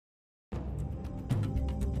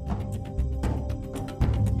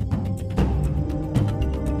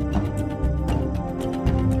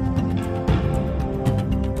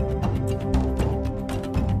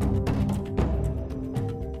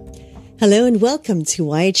Hello and welcome to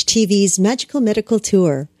YHTV's Magical Medical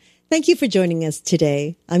Tour. Thank you for joining us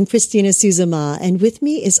today. I'm Christina Suzama, and with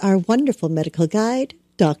me is our wonderful medical guide,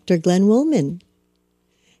 Dr. Glenn Woolman.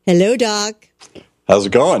 Hello, Doc. How's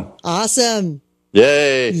it going? Awesome.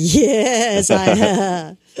 Yay. Yes.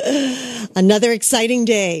 Another exciting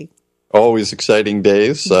day. Always exciting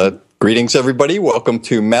days. Greetings, everybody. Welcome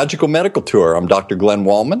to Magical Medical Tour. I'm Dr. Glenn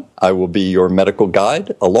Woolman. I will be your medical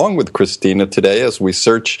guide along with Christina today as we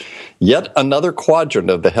search yet another quadrant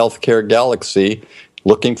of the healthcare galaxy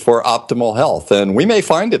looking for optimal health. And we may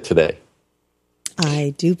find it today.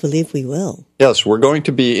 I do believe we will. Yes, we're going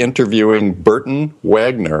to be interviewing Burton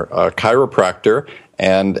Wagner, a chiropractor,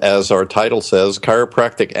 and as our title says,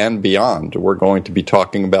 chiropractic and beyond. We're going to be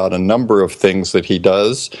talking about a number of things that he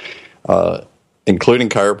does, including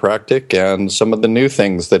chiropractic and some of the new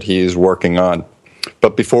things that he's working on.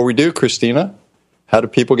 But before we do, Christina, how do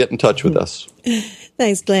people get in touch with us?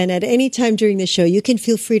 Thanks, Glenn. At any time during the show, you can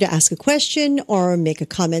feel free to ask a question or make a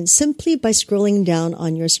comment simply by scrolling down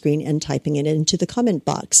on your screen and typing it into the comment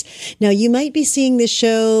box. Now, you might be seeing this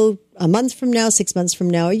show a month from now, 6 months from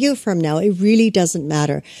now, a year from now. It really doesn't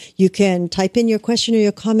matter. You can type in your question or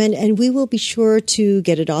your comment, and we will be sure to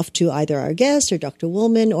get it off to either our guest or Dr.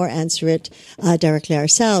 Woolman or answer it directly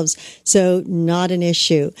ourselves. So not an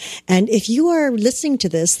issue. And if you are listening to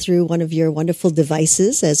this through one of your wonderful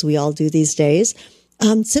devices, as we all do these days,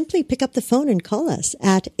 simply pick up the phone and call us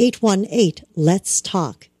at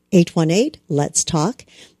 818-LETS-TALK. 818-LETS-TALK.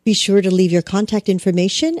 Be sure to leave your contact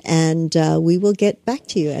information, and we will get back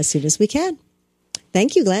to you as soon as we can.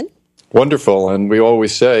 Thank you, Glenn. Wonderful. And we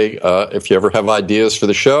always say, if you ever have ideas for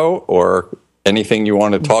the show or anything you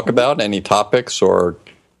want to talk about, any topics or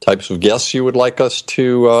types of guests you would like us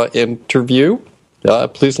to interview,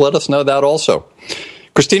 please let us know that also.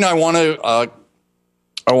 Christina, I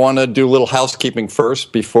want to do a little housekeeping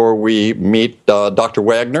first before we meet Dr.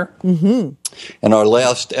 Wagner. Mm-hmm. In our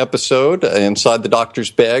last episode, Inside the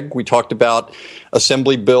Doctor's Bag, we talked about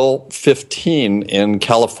Assembly Bill 15 in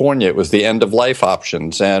California. It was the end-of-life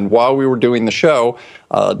options. And while we were doing the show,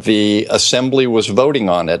 the Assembly was voting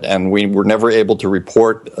on it, and we were never able to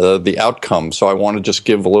report the outcome. So I want to just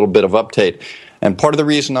give a little bit of update. And part of the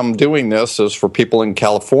reason I'm doing this is for people in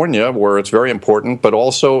California, where it's very important, but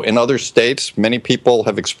also in other states. Many people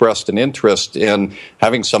have expressed an interest in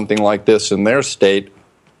having something like this in their state,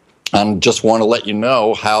 and just want to let you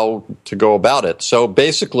know how to go about it. So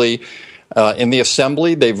basically, in the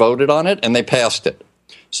Assembly, they voted on it, and they passed it.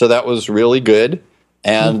 So that was really good.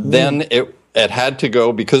 And then it had to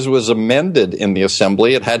go, because it was amended in the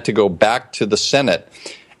Assembly, it had to go back to the Senate.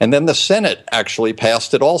 And then the Senate actually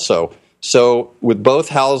passed it also. So with both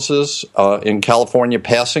houses in California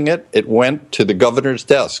passing it, it went to the governor's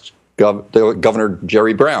desk, Governor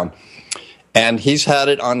Jerry Brown. And he's had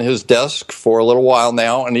it on his desk for a little while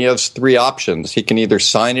now, and he has three options. He can either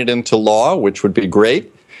sign it into law, which would be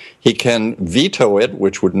great. He can veto it,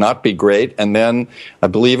 which would not be great. And then I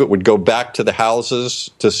believe it would go back to the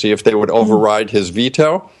houses to see if they would override his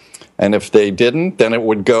veto. And if they didn't, then it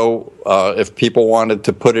would go, if people wanted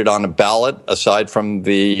to put it on a ballot, aside from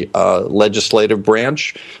the legislative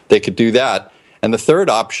branch, they could do that. And the third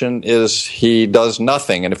option is he does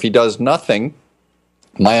nothing. And if he does nothing,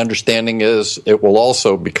 my understanding is it will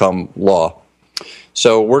also become law.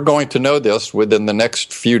 So we're going to know this within the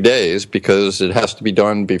next few days because it has to be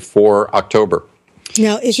done before October.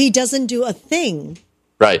 Now, if he doesn't do a thing...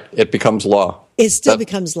 Right, it becomes law. It still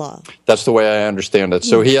becomes law. That's the way I understand it.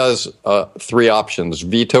 So he has three options: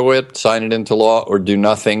 veto it, sign it into law, or do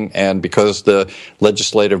nothing. And because the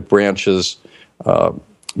legislative branches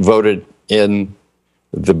voted in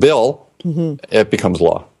the bill, it becomes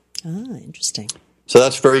law. Ah, interesting. So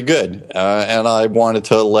that's very good. And I wanted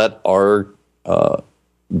to let our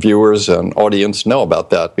viewers and audience know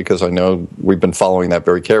about that because I know we've been following that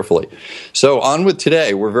very carefully. So on with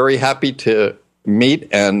today. We're very happy to meet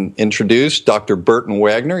and introduce Dr. Burton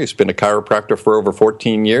Wagner. He's been a chiropractor for over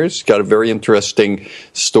 14 years. He's got a very interesting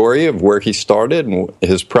story of where he started and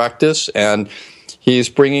his practice, and he's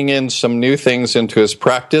bringing in some new things into his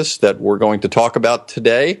practice that we're going to talk about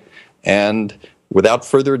today. And without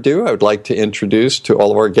further ado, I would like to introduce to all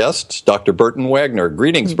of our guests Dr. Burton Wagner.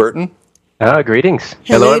 Greetings, Burton. Greetings.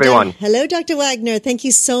 Hello, everyone. Hello, Dr. Wagner. Thank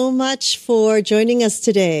you so much for joining us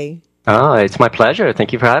today. It's my pleasure.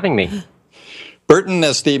 Thank you for having me. Burton,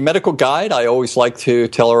 as the medical guide, I always like to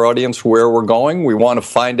tell our audience where we're going. We want to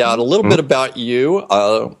find out a little bit about you,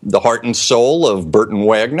 the heart and soul of Burton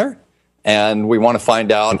Wagner, and we want to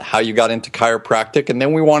find out how you got into chiropractic, and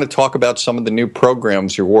then we want to talk about some of the new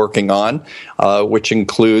programs you're working on, which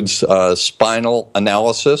includes spinal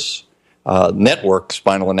analysis, network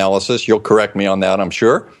spinal analysis. You'll correct me on that, I'm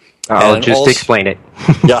sure. I'll just explain it.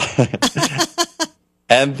 Yeah.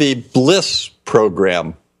 And the Bliss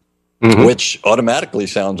program, which automatically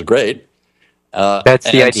sounds great.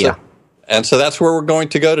 That's the idea. So that's where we're going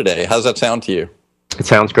to go today. How's that sound to you? It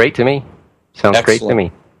sounds great to me. Great to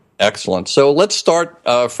me. Excellent. So let's start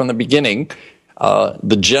from the beginning,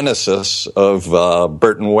 the genesis of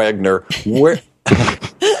Burton Wagner. Where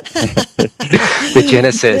the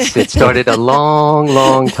genesis. It started a long,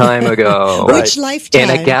 long time ago. Which lifetime? In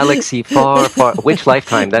a galaxy far, far. Which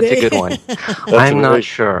lifetime? That's a good one. I'm not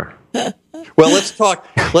sure. Well, let's talk.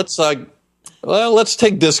 Let's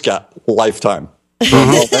take this lifetime.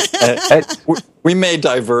 We may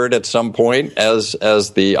divert at some point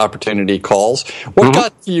as the opportunity calls. What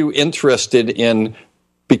got you interested in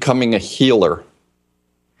becoming a healer?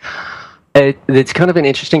 It's kind of an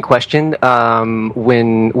interesting question.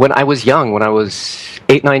 When I was young, when I was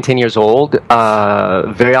 8, 9, 10 years old,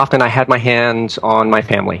 very often I had my hands on my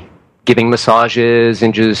family, giving massages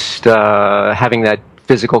and just having that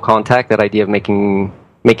physical contact, that idea of making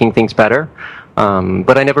things better.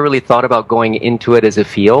 But I never really thought about going into it as a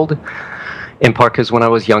field, in part because when I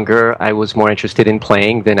was younger, I was more interested in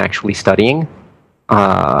playing than actually studying.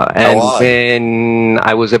 When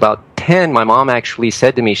I was about 10, my mom actually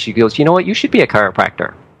said to me, she goes, you know what, you should be a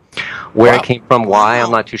chiropractor. Where it came from, why,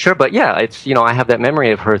 I'm not too sure. But yeah, it's, I have that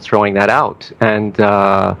memory of her throwing that out. And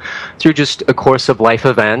through just a course of life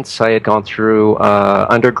events, I had gone through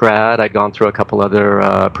undergrad, I'd gone through a couple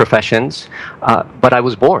other professions, but I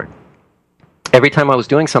was bored. Every time I was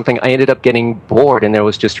doing something, I ended up getting bored, and there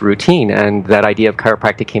was just routine. And that idea of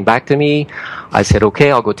chiropractic came back to me. I said, okay,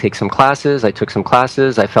 I'll go take some classes. I took some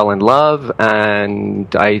classes. I fell in love, and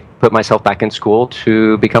I put myself back in school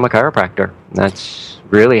to become a chiropractor. That's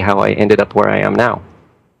really how I ended up where I am now.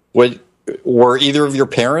 Were either of your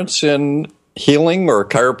parents in healing or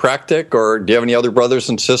chiropractic, or do you have any other brothers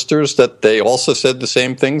and sisters that they also said the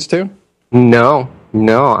same things to? No,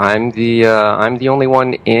 I'm the only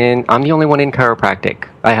one in chiropractic.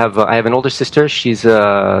 I have an older sister. She's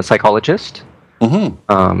a psychologist.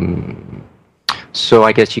 So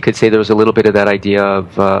I guess you could say there was a little bit of that idea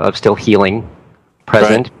of still healing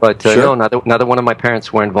present, right. But sure. No, neither one of my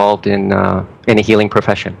parents were involved in a healing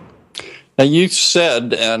profession. Now you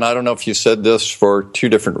said, and I don't know if you said this for two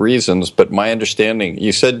different reasons, but my understanding,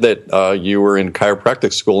 you said that you were in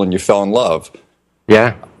chiropractic school and you fell in love.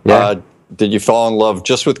 Yeah. Did you fall in love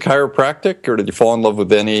just with chiropractic, or did you fall in love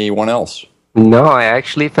with anyone else? No, I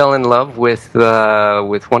actually fell in love with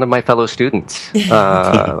one of my fellow students.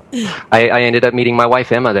 I ended up meeting my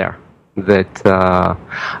wife Emma there.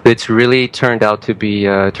 That's really turned out to be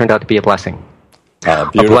a blessing. A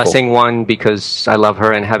blessing, one, because I love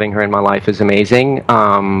her and having her in my life is amazing,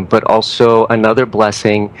 but also another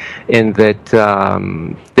blessing in that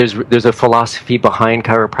there's a philosophy behind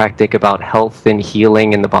chiropractic about health and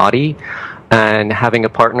healing in the body, and having a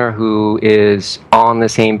partner who is on the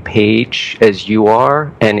same page as you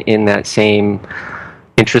are and in that same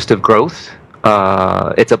interest of growth,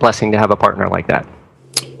 it's a blessing to have a partner like that.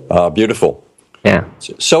 Beautiful. Yeah.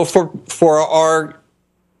 So for our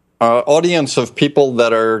audience of people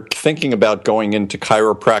that are thinking about going into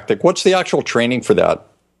chiropractic, what's the actual training for that?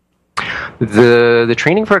 The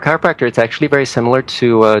training for a chiropractor, it's actually very similar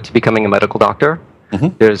to becoming a medical doctor.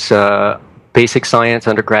 There's basic science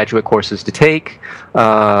undergraduate courses to take,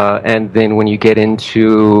 and then when you get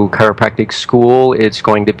into chiropractic school, it's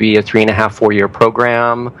going to be a 3.5, 4-year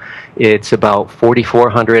program. It's about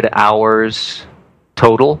 4,400 hours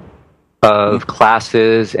total of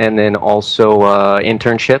classes, and then also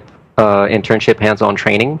internship hands-on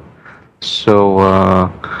training.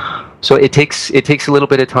 So it takes a little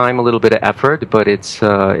bit of time, a little bit of effort, but it's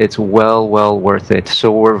well worth it.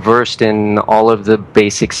 So we're versed in all of the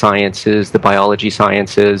basic sciences, the biology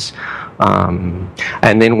sciences,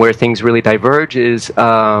 and then where things really diverge is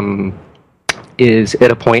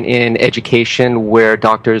at a point in education where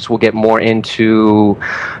doctors will get more into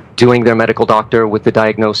doing their medical doctor with the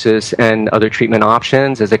diagnosis and other treatment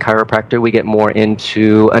options. As a chiropractor, we get more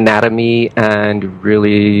into anatomy and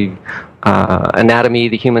really anatomy,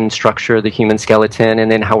 the human structure, the human skeleton,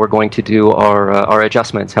 and then how we're going to do our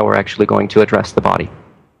adjustments, how we're actually going to address the body.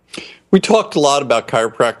 We talked a lot about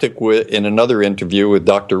chiropractic in another interview with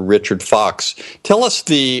Dr. Richard Fox. Tell us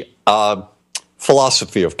the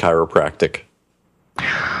philosophy of chiropractic.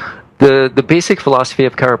 The basic philosophy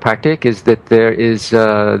of chiropractic is that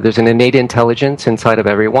there's an innate intelligence inside of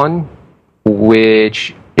everyone,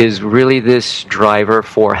 which is really this driver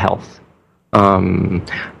for health. And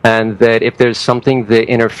that if there's something that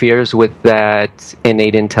interferes with that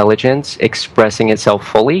innate intelligence expressing itself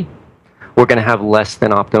fully, we're going to have less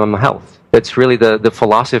than optimum health. That's really the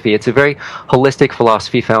philosophy. It's a very holistic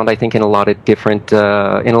philosophy found, I think, in a lot of different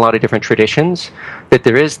traditions. That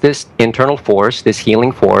there is this internal force, this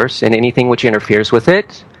healing force, and anything which interferes with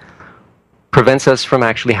it prevents us from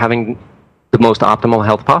actually having the most optimal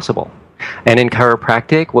health possible. And in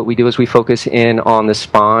chiropractic, what we do is we focus in on the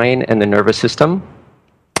spine and the nervous system.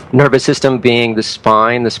 Nervous system being the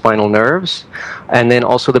spine, the spinal nerves, and then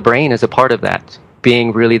also the brain is a part of that,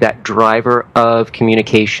 being really that driver of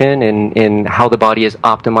communication in how the body is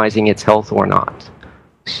optimizing its health or not.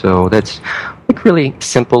 So that's like really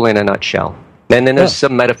simple in a nutshell. And then there's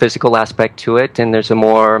some metaphysical aspect to it, and there's a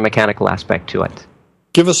more mechanical aspect to it.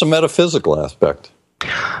 Give us a metaphysical aspect.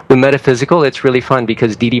 The metaphysical, it's really fun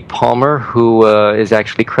because D.D. Palmer, who is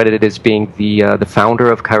actually credited as being the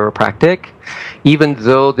founder of chiropractic, even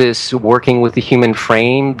though this working with the human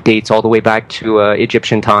frame dates all the way back to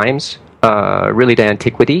Egyptian times, really to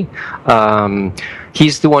antiquity,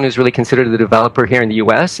 he's the one who's really considered the developer here in the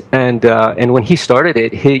U.S. And when he started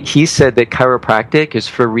it, he said that chiropractic is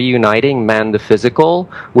for reuniting man the physical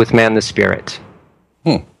with man the spirit.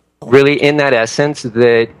 Really, in that essence,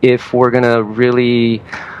 that if we're going to really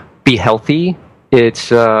be healthy, it's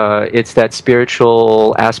that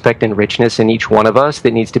spiritual aspect and richness in each one of us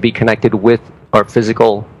that needs to be connected with our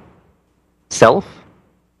physical self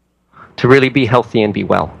to really be healthy and be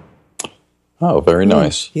well. Oh, very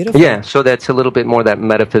nice. Beautiful. Yeah, so that's a little bit more that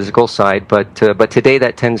metaphysical side, but today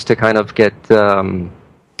that tends to kind of get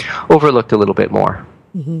overlooked a little bit more.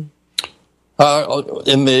 Mm-hmm.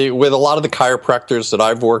 With a lot of the chiropractors that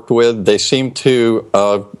I've worked with, they seem to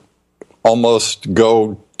almost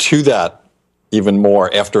go to that even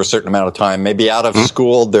more after a certain amount of time. Maybe out of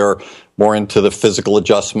school, they're more into the physical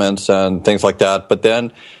adjustments and things like that. But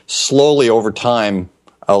then slowly over time,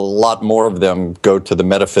 a lot more of them go to the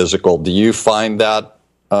metaphysical. Do you find that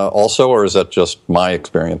also, or is that just my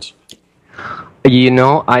experience? You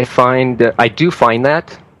know, I do find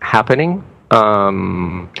that happening.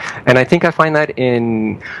 And I think I find that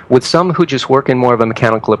with some who just work in more of a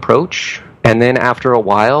mechanical approach, and then after a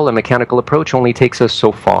while, a mechanical approach only takes us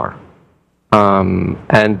so far.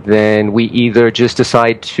 And then we either just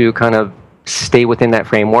decide to kind of stay within that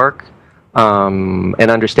framework,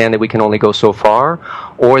 and understand that we can only go so far,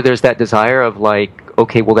 or there's that desire of like,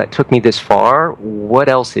 okay, well, that took me this far. What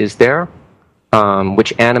else is there,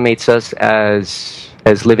 which animates us as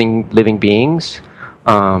living beings?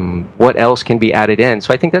 What else can be added in?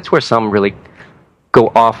 So I think that's where some really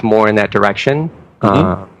go off more in that direction,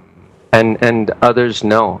 and others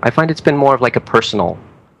no. I find it's been more of like a personal,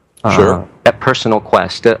 that personal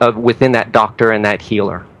quest of within that doctor and that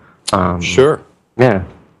healer. Sure. Yeah.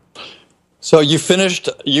 So you finished.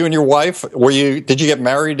 You and your wife. Did you get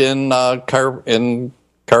married in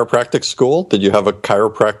chiropractic school? Did you have a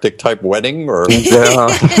chiropractic type wedding, or no? Is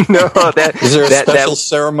there a special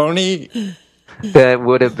ceremony?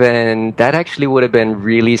 That actually would have been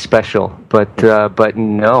really special, but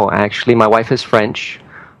no, actually my wife is French.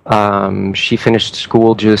 She finished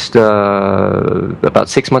school just about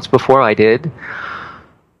 6 months before I did.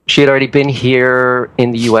 She had already been here in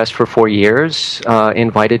the U.S. for 4 years,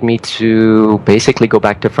 invited me to basically go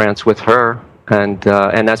back to France with her, and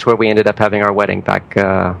that's where we ended up having our wedding back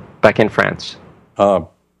in France.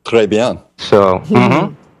 Très bien. So,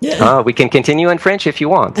 we can continue in French if you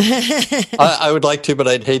want. I would like to, but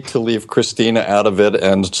I'd hate to leave Christina out of it,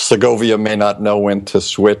 and Segovia may not know when to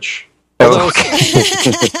switch.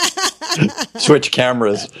 Switch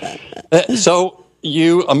cameras. So,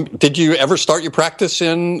 did you ever start your practice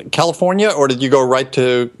in California, or did you go right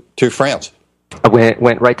to France? I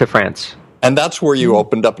went right to France. And that's where you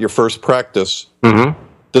opened up your first practice. Mm-hmm.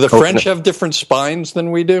 Do the French have different spines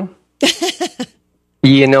than we do?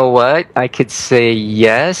 You know what? I could say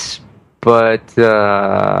yes, but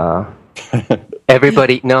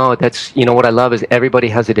everybody... No, that's... You know, what I love is everybody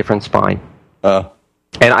has a different spine.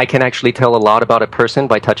 And I can actually tell a lot about a person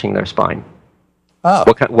by touching their spine.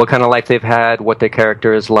 What kind of life they've had, what their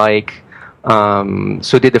character is like.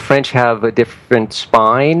 So did the French have a different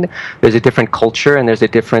spine? There's a different culture, and there's a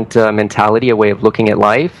different mentality, a way of looking at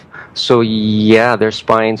life. So yeah, their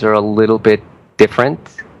spines are a little bit different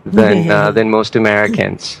than most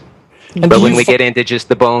Americans. But when we get into just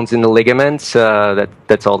the bones and the ligaments,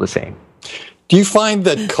 that's all the same. Do you find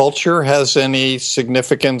that culture has any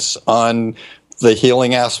significance on the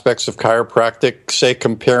healing aspects of chiropractic, say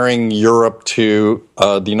comparing Europe to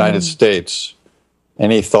the United States?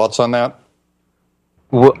 Any thoughts on that?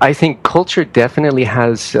 Well, I think culture definitely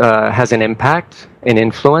has an impact, an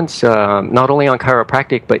influence, not only on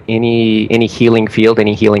chiropractic, but any healing field,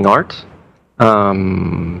 any healing art.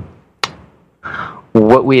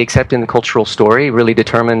 what we accept in the cultural story really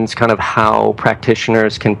determines kind of how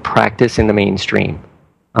practitioners can practice in the mainstream.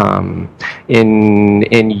 In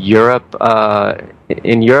Europe,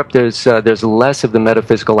 there's less of the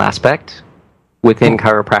metaphysical aspect within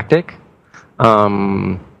chiropractic,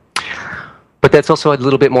 but that's also a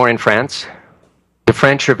little bit more in France. The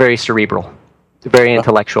French are very cerebral, very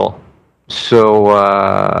intellectual. So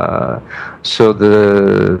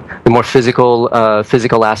the more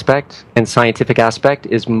physical aspect and scientific aspect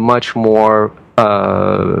is much more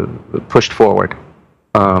pushed forward.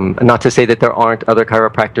 Not to say that there aren't other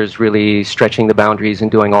chiropractors really stretching the boundaries and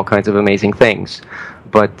doing all kinds of amazing things,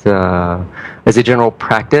 but as a general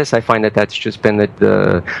practice, I find that that's just been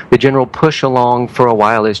the general push along for a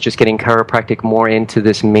while, is just getting chiropractic more into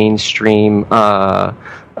this mainstream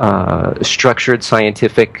structured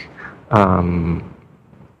scientific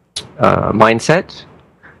mindset,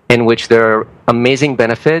 in which there are amazing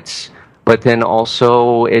benefits, but then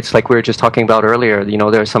also it's like we were just talking about earlier.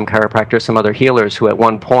 There are some chiropractors, some other healers who at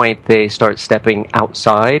one point they start stepping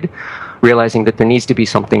outside, realizing that there needs to be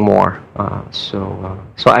something more. So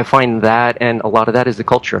I find that, and a lot of that is the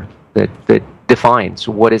culture that defines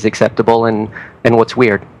what is acceptable and what's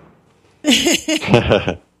weird.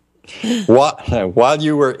 While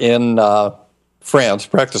you were in France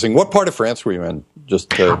practicing, what part of France were you in?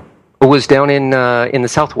 It was down in the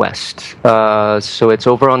southwest, so it's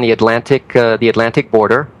over on the Atlantic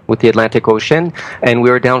border with the Atlantic Ocean, and we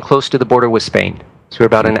were down close to the border with Spain. So we're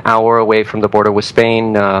about an hour away from the border with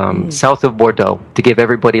Spain, south of Bordeaux. To give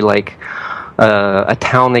everybody a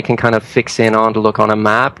town they can kind of fix in on to look on a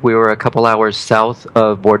map, we were a couple hours south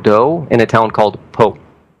of Bordeaux in a town called Pau.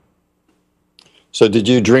 So did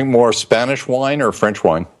you drink more Spanish wine or French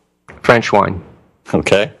wine? French wine.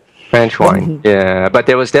 Okay. French wine, yeah. But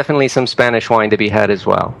there was definitely some Spanish wine to be had as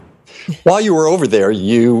well. While you were over there,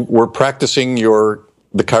 you were practicing the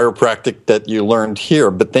chiropractic that you learned here,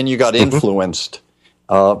 but then you got influenced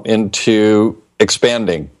into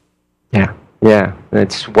expanding. Yeah.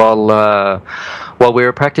 It's while we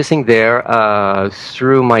were practicing there,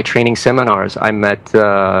 through my training seminars, I met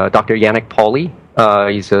Dr. Yannick Pauly.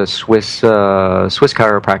 He's a Swiss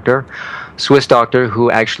chiropractor, Swiss doctor who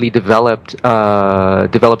actually developed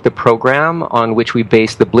a program on which we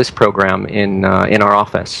based the Bliss program in our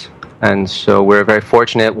office. And so we're very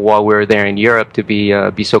fortunate while we're there in Europe to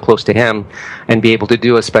be so close to him and be able to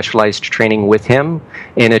do a specialized training with him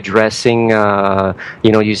in addressing,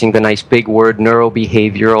 using the nice big word,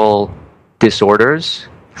 neurobehavioral disorders,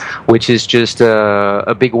 which is just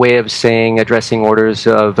a big way of saying addressing orders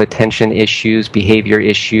of attention issues, behavior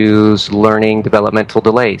issues, learning, developmental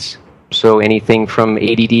delays. So anything from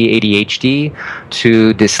ADD, ADHD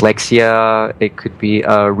to dyslexia, it could be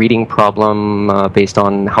a reading problem based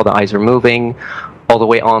on how the eyes are moving, all the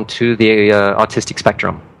way on to the autistic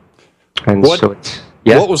spectrum. And what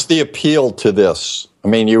was the appeal to this? I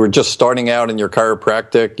mean, you were just starting out in your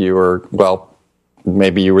chiropractic.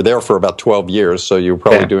 Maybe you were there for about 12 years, so you were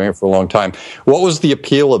probably doing it for a long time. What was the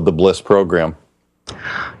appeal of the Bliss program?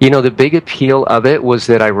 The big appeal of it was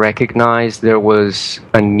that I recognized there was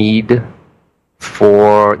a need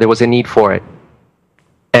for it,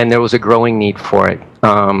 and there was a growing need for it,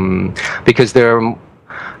 because there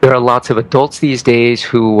are lots of adults these days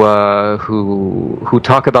who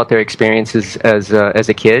talk about their experiences as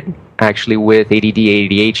a kid, actually with ADD,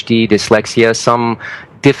 ADHD, dyslexia, some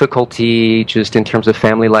difficulty just in terms of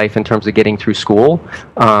family life, in terms of getting through school,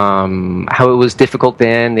 how it was difficult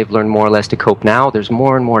then. They've learned more or less to cope now. There's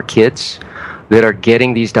more and more kids that are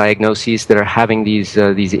getting these diagnoses, that are having these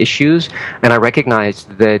issues, and I recognize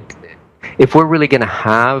that if we're really going to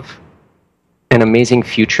have an amazing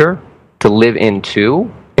future to live into,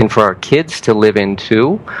 and for our kids to live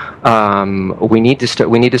into, we need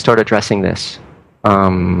to start addressing this.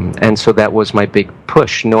 And so that was my big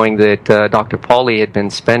push, knowing that Dr. Pauly had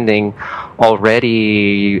been spending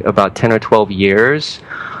already about 10 or 12 years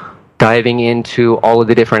diving into all of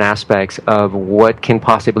the different aspects of what can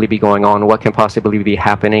possibly be going on, what can possibly be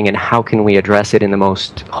happening, and how can we address it in the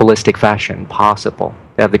most holistic fashion possible,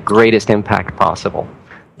 to have the greatest impact possible.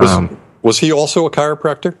 Was he also a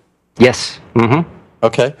chiropractor? Yes. Mm-hmm.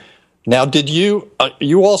 Okay. Now, did you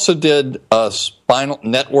also did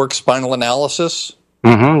network spinal analysis?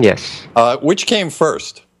 Mm-hmm, yes. Which came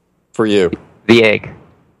first for you? The egg.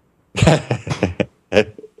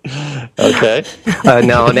 Okay.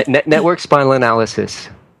 No, network spinal analysis.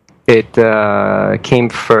 It came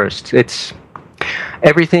first. It's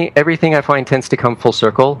everything I find tends to come full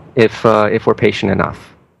circle if we're patient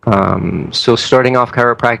enough. So starting off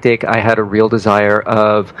chiropractic, I had a real desire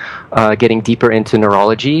of getting deeper into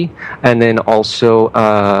neurology, and then also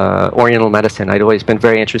Oriental medicine. I'd always been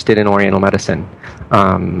very interested in Oriental medicine.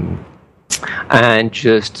 And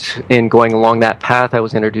just in going along that path, I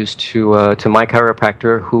was introduced to my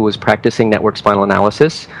chiropractor, who was practicing network spinal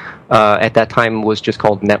analysis. At that time, was just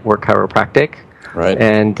called Network Chiropractic. Right.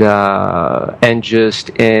 And just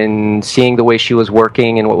in seeing the way she was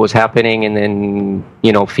working and what was happening, and then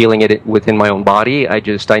feeling it within my own body, I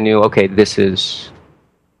knew, okay, this is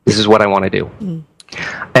what I want to do. Mm.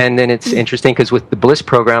 And then it's interesting because with the Bliss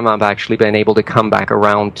program, I've actually been able to come back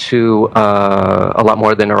around to a lot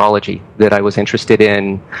more of the neurology that I was interested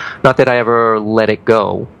in. Not that I ever let it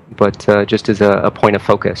go, but just as a point of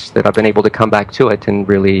focus, that I've been able to come back to it and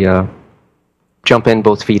really jump in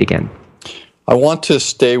both feet again. I want to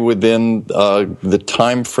stay within the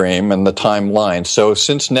time frame and the timeline. So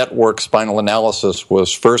since network spinal analysis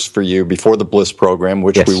was first for you before the Bliss program,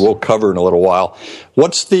 which we will cover in a little while,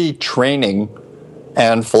 what's the training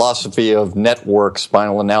and philosophy of network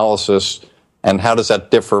spinal analysis, and how does that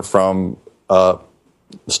differ from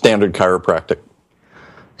standard chiropractic?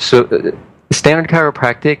 So standard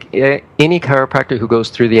chiropractic, any chiropractor who goes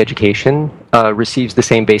through the education receives the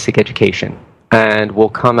same basic education, and will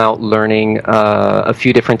come out learning a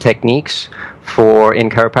few different techniques for, in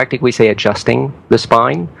chiropractic, we say adjusting the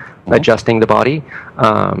spine, adjusting the body.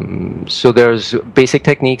 So there's basic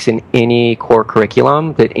techniques in any core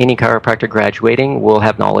curriculum that any chiropractor graduating will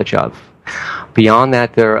have knowledge of. Beyond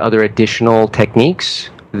that, there are other additional techniques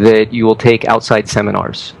that you will take outside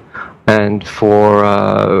seminars. And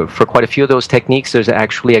for quite a few of those techniques, there's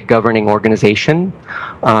actually a governing organization.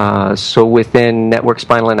 So within network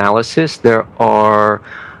spinal analysis, there are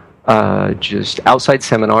just outside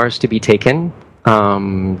seminars to be taken.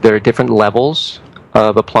 There are different levels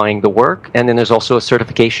of applying the work, and then there's also a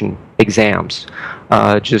certification exams,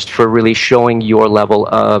 just for really showing your level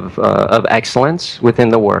of excellence within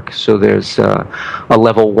the work. So there's a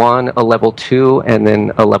level 1, a level 2, and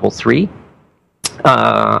then a level 3.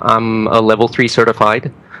 I'm a level 3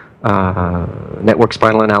 certified network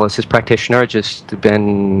spinal analysis practitioner. I've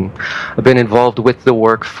been involved with the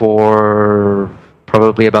work for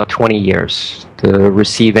probably about 20 years, the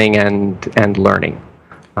receiving and learning.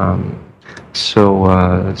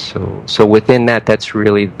 So within that, that's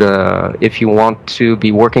really if you want to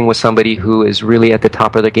be working with somebody who is really at the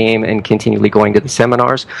top of the game and continually going to the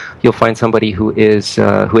seminars, you'll find somebody who is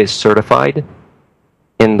certified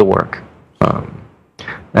in the work.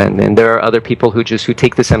 And then there are other people who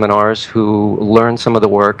take the seminars, who learn some of the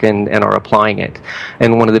work and are applying it.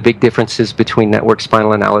 And one of the big differences between network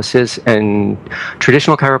spinal analysis and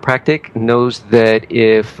traditional chiropractic knows that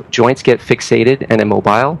if joints get fixated and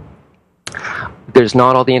immobile, there's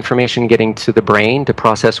not all the information getting to the brain to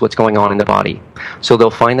process what's going on in the body. So they'll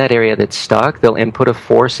find that area that's stuck, they'll input a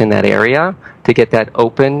force in that area to get that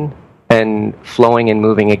open and flowing and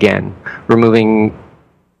moving again, removing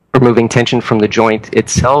tension from the joint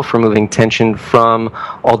itself, removing tension from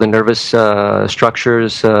all the nervous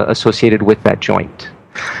structures associated with that joint.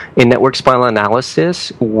 In network spinal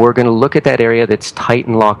analysis, we're going to look at that area that's tight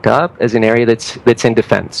and locked up as an area that's in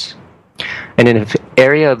defense. And if an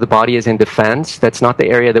area of the body is in defense, that's not the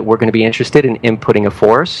area that we're going to be interested in inputting a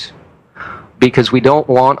force, because we don't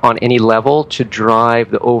want on any level to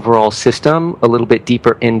drive the overall system a little bit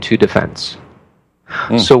deeper into defense.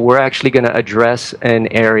 So we're actually going to address an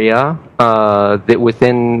area that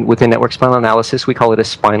within network spinal analysis, we call it a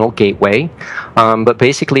spinal gateway. But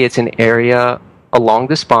basically, it's an area along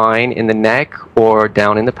the spine, in the neck, or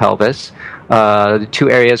down in the pelvis. The two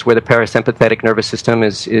areas where the parasympathetic nervous system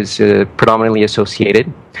is predominantly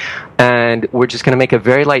associated. And we're just going to make a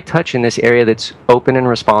very light touch in this area that's open and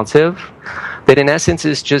responsive, that in essence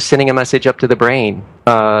is just sending a message up to the brain,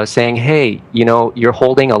 saying, hey, you're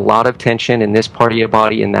holding a lot of tension in this part of your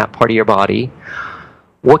body, in that part of your body.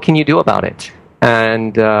 What can you do about it?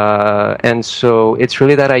 And so it's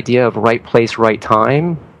really that idea of right place, right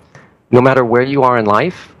time. No matter where you are in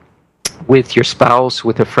life, with your spouse,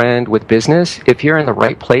 with a friend, with business, if you're in the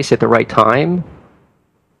right place at the right time,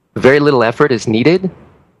 very little effort is needed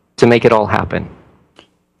to make it all happen.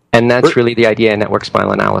 And that's really the idea in network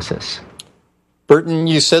spinal analysis. Burton,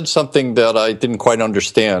 you said something that I didn't quite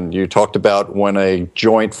understand. You talked about when a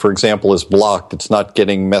joint, for example, is blocked, it's not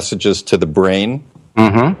getting messages to the brain.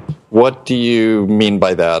 Mm-hmm. What do you mean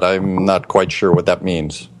by that? I'm not quite sure what that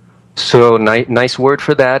means. So nice word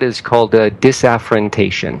for that is called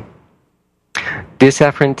disafferentation.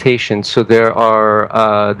 Disafferentation. So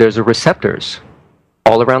there's receptors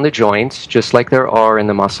all around the joints, just like there are in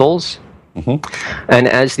the muscles. Mm-hmm. And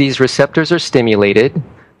as these receptors are stimulated,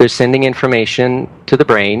 they're sending information to the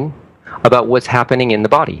brain about what's happening in the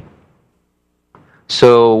body.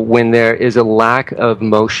 So when there is a lack of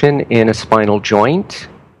motion in a spinal joint,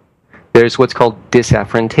 there's what's called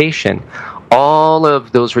disafferentation. All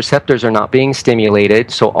of those receptors are not being stimulated,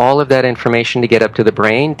 so all of that information to get up to the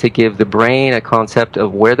brain, to give the brain a concept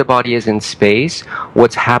of where the body is in space,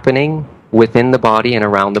 what's happening within the body and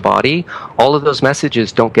around the body, all of those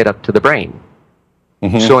messages don't get up to the brain.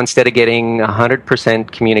 Mm-hmm. So instead of getting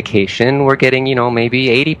 100% communication, we're getting, maybe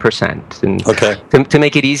 80%. And okay. To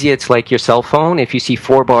make it easy, it's like your cell phone. If you see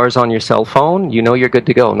 4 bars on your cell phone, you're good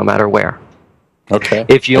to go no matter where. Okay.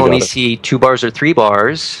 If you only see 2 bars or 3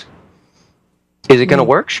 bars, is it going to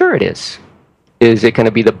work? Sure it is. Is it going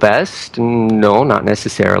to be the best? No, not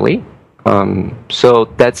necessarily. So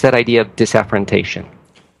that's that idea of disafferentation.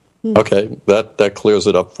 Okay, that clears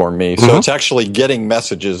it up for me. So it's actually getting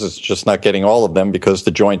messages, it's just not getting all of them because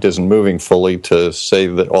the joint isn't moving fully to say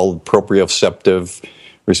that all proprioceptive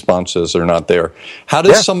responses are not there. How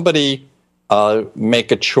does somebody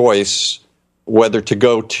make a choice whether to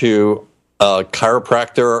go to a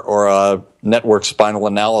chiropractor or a network spinal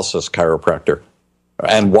analysis chiropractor?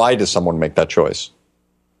 And why does someone make that choice?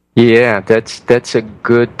 Yeah, that's a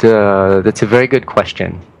very good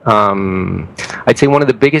question. I'd say one of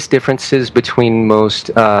the biggest differences between most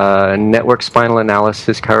network spinal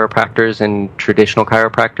analysis chiropractors and traditional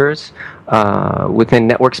chiropractors, within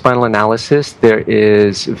network spinal analysis, there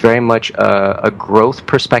is very much a growth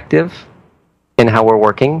perspective in how we're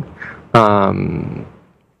working. That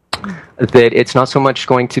it's not so much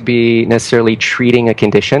going to be necessarily treating a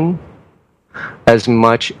condition as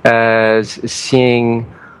much as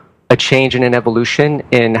seeing a change and an evolution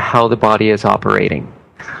in how the body is operating.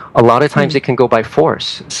 A lot of times it can go by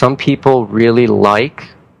force. Some people really like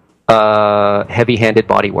heavy-handed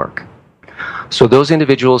body work. So those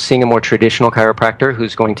individuals seeing a more traditional chiropractor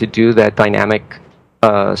who's going to do that dynamic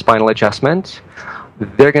spinal adjustment,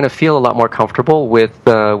 they're going to feel a lot more comfortable with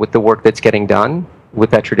the work that's getting done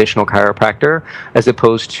with that traditional chiropractor as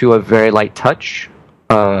opposed to a very light touch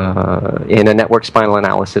in a network spinal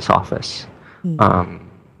analysis office.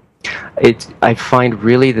 I find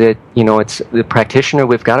really that, it's the practitioner,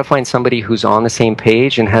 we've got to find somebody who's on the same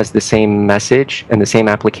page and has the same message and the same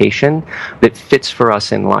application that fits for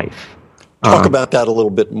us in life. Talk about that a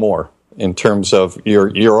little bit more in terms of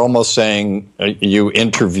you're almost saying you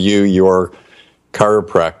interview your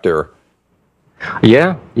chiropractor.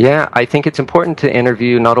 Yeah. I think it's important to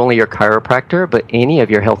interview not only your chiropractor, but any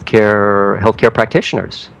of your healthcare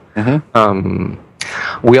practitioners.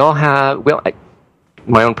 We all have,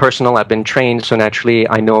 my own personal, I've been trained, so naturally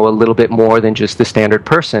I know a little bit more than just the standard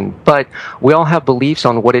person. But we all have beliefs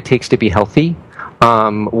on what it takes to be healthy,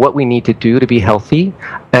 what we need to do to be healthy.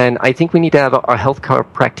 And I think we need to have a healthcare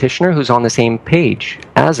practitioner who's on the same page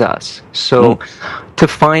as us. So to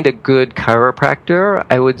find a good chiropractor,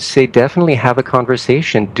 I would say definitely have a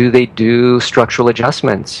conversation. Do they do structural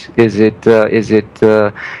adjustments? Is it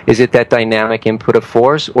that dynamic input of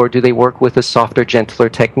force, or do they work with a softer, gentler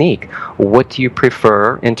technique? What do you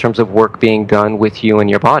prefer in terms of work being done with you and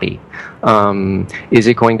your body? Is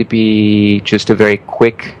it going to be just a very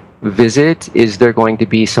quick visit? Is there going to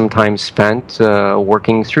be some time spent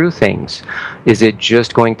working through things? Is it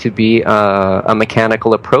just going to be a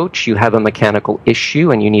mechanical approach? You have a mechanical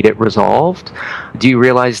issue and you need it resolved? Do you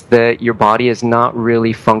realize that your body is not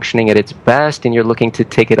really functioning at its best and you're looking to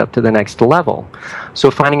take it up to the next level?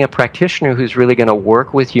 So finding a practitioner who's really going to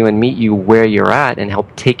work with you and meet you where you're at and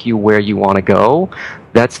help take you where you want to go,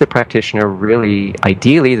 that's the practitioner really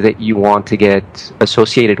ideally that you want to get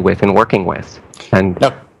associated with and working with. And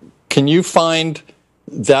can you find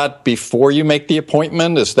that before you make the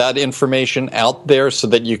appointment? Is that information out there so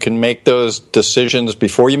that you can make those decisions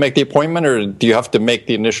before you make the appointment, or do you have to make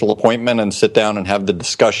the initial appointment and sit down and have the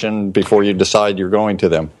discussion before you decide you're going to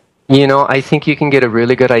them? I think you can get a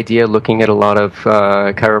really good idea looking at a lot of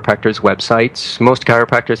chiropractors' websites. Most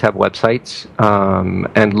chiropractors have websites,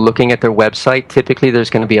 and looking at their website, typically there's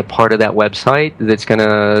going to be a part of that website that's going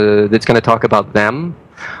to talk about them.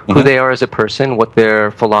 Who they are as a person, what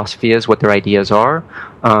their philosophy is, what their ideas are,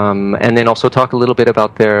 and then also talk a little bit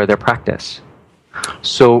about their practice.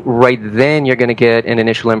 So right then you're going to get an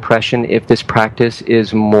initial impression if this practice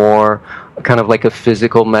is more kind of like a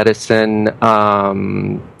physical medicine,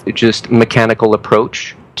 just mechanical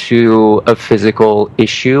approach to a physical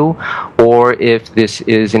issue, or if this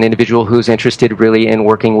is an individual who's interested really in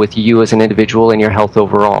working with you as an individual and your health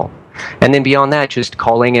overall. And then beyond that, just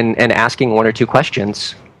calling and asking 1 or 2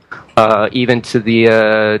 questions, even to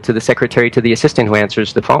the secretary, to the assistant who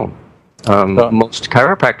answers the phone. Most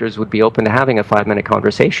chiropractors would be open to having a 5-minute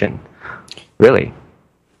conversation, really.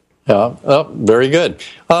 Very good.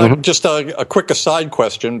 Just a quick aside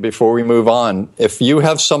question before we move on. If you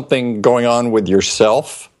have something going on with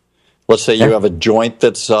yourself, let's say you have a joint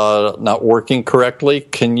that's not working correctly,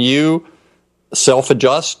 can you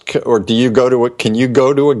self-adjust, or can you go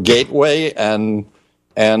to a gateway and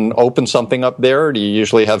open something up there, or do you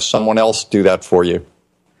usually have someone else do that for you?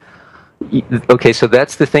 Okay, so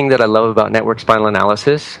that's the thing that I love about network spinal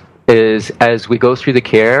analysis, is as we go through the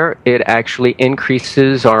care, it actually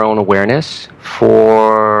increases our own awareness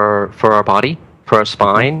for our body, for our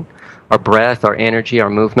spine, our breath, our energy, our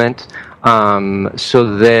movement,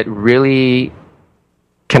 so that really,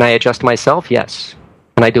 can I adjust myself? Yes,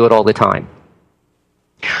 and I do it all the time.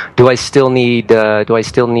 Do I still need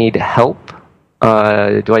help?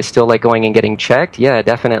 Do I still like going and getting checked? Yeah,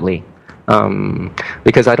 definitely.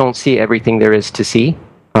 Because I don't see everything there is to see.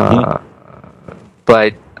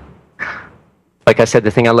 But like I said,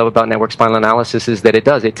 the thing I love about network spinal analysis is that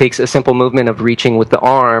it takes a simple movement of reaching with the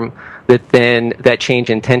arm, that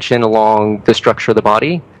change in tension along the structure of the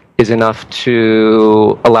body is enough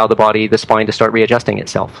to allow the spine to start readjusting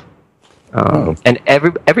itself. And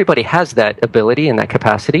everybody has that ability and that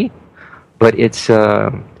capacity, but it's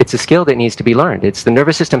a skill that needs to be learned. The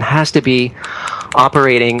nervous system has to be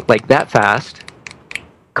operating like that fast,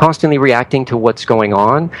 constantly reacting to what's going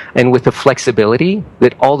on, and with the flexibility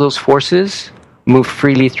that all those forces move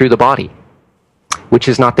freely through the body, which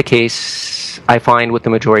is not the case, I find, with the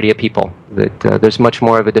majority of people. That there's much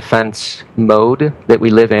more of a defense mode that we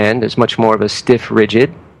live in. There's much more of a stiff,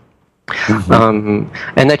 rigid. And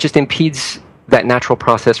that just impedes that natural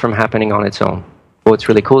process from happening on its own. What's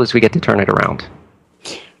really cool is we get to turn it around.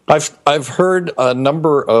 I've heard a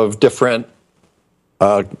number of different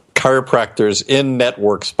chiropractors in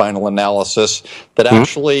network spinal analysis that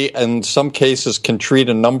actually, in some cases, can treat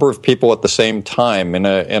a number of people at the same time in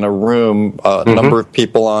a room, a number of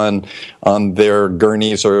people on their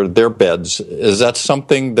gurneys or their beds. Is that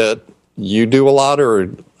something that you do a lot, or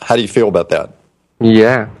how do you feel about that?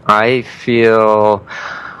 Yeah, I feel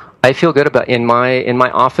good about in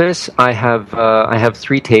my office. I have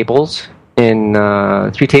three tables in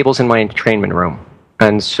my entrainment room,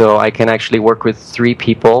 and so I can actually work with three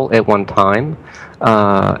people at one time.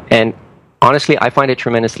 And honestly, I find it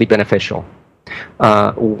tremendously beneficial.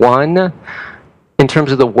 One, in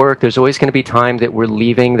terms of the work, there's always going to be time that we're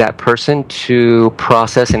leaving that person to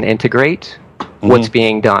process and integrate what's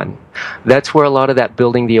being done. That's where a lot of that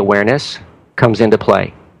building the awareness comes into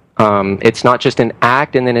play. It's not just an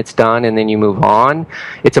act and then it's done and then you move on.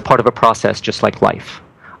 It's a part of a process, just like life.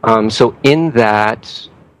 So in that,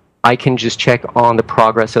 I can just check on the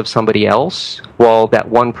progress of somebody else while that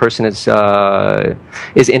one person is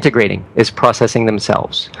integrating, is processing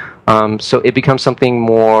themselves. So it becomes something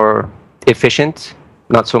more efficient,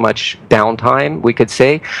 not so much downtime, we could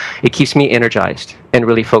say. It keeps me energized and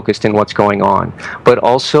really focused in what's going on. But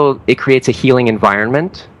also, it creates a healing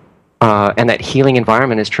environment. And that healing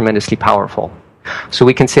environment is tremendously powerful. So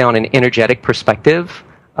we can say on an energetic perspective,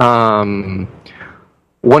 one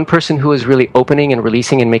person who is really opening and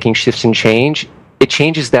releasing and making shifts and change, it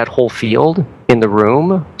changes that whole field in the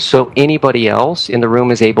room. So anybody else in the room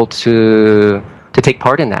is able to take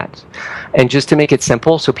part in that. And just to make it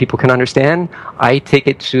simple so people can understand, I take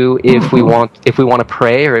it to if we want to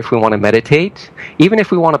pray or if we want to meditate, even if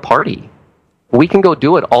we want to party, we can go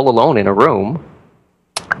do it all alone in a room.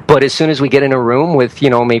 But as soon as we get in a room with,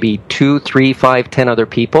 maybe 2, 3, 5, 10 other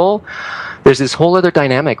people, there's this whole other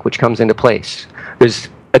dynamic which comes into place. There's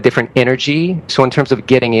a different energy. So in terms of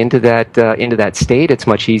getting into that state, it's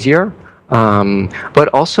much easier. But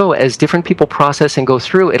also, as different people process and go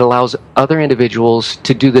through, it allows other individuals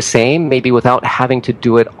to do the same, maybe without having to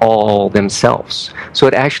do it all themselves. So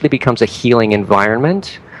it actually becomes a healing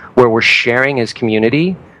environment where we're sharing as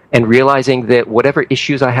community and realizing that whatever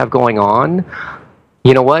issues I have going on,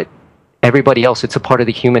 you know what? Everybody else, it's a part of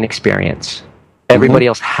the human experience. Everybody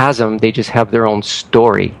else has them. They just have their own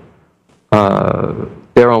story,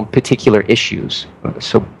 their own particular issues.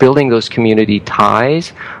 So building those community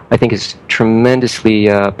ties, I think, is tremendously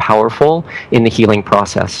powerful in the healing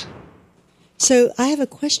process. So I have a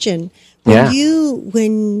question.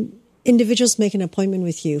 When individuals make an appointment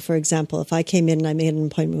with you, for example, if I came in and I made an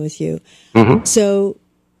appointment with you, so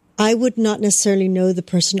I would not necessarily know the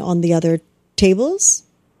person on the other tables?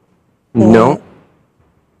 No.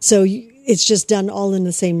 So it's just done all in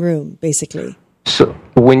the same room, basically? So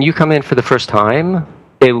when you come in for the first time,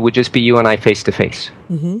 it would just be you and I face to face.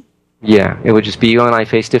 Yeah, it would just be you and I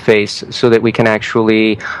face to face so that we can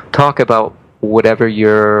actually talk about whatever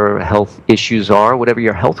your health issues are, whatever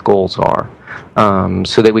your health goals are,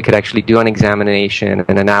 so that we could actually do an examination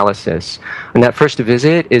and analysis. And that first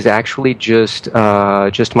visit is actually just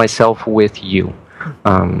myself with you.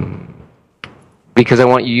 Because I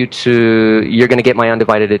want you're going to get my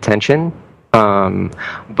undivided attention.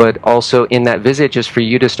 But also in that visit, just for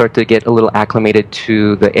you to start to get a little acclimated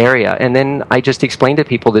to the area. And then I just explain to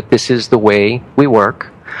people that this is the way we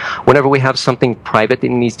work. Whenever we have something private that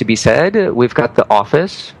needs to be said, we've got the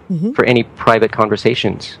office for any private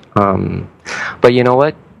conversations. But you know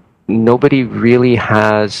what? Nobody really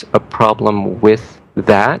has a problem with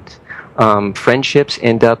that. Friendships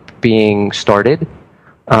end up being started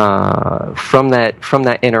from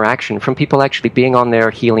that interaction, from people actually being on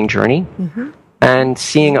their healing journey and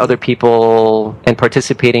seeing other people and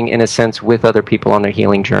participating in a sense with other people on their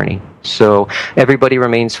healing journey. So everybody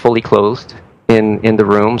remains fully clothed in the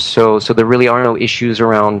room. So there really are no issues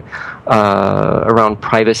around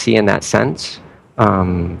privacy in that sense.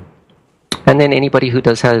 And then anybody who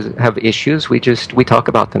does have issues, we talk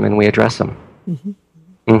about them and we address them.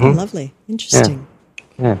 Lovely, interesting.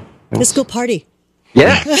 Yeah. Let's go party.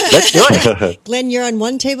 Yeah, let's do it. Glenn, you're on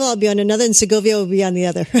one table, I'll be on another, and Segovia will be on the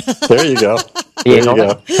other. There you go.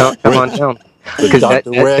 Come on down. Because that's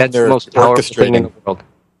the most powerful thing in the world.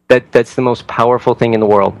 That's the most powerful thing in the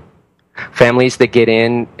world. Families that get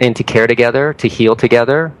into care together, to heal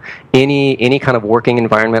together, any kind of working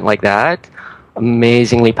environment like that,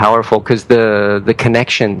 amazingly powerful, because the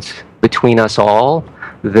connections between us all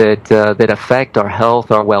that affect our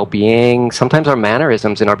health, our well-being, sometimes our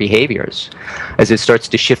mannerisms and our behaviors. As it starts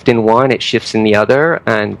to shift in one, it shifts in the other,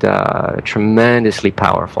 and tremendously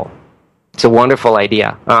powerful. It's a wonderful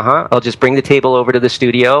idea. I'll just bring the table over to the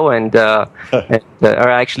studio, or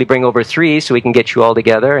actually bring over 3 so we can get you all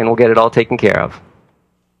together, and we'll get it all taken care of.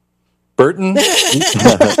 Burton?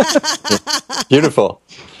 Beautiful.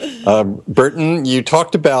 Burton, you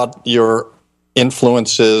talked about your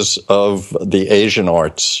influences of the Asian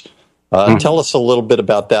arts. Tell us a little bit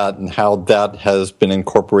about that and how that has been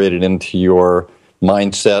incorporated into your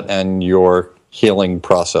mindset and your healing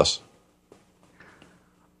process.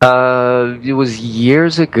 It was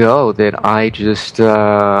years ago that I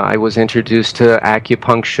was introduced to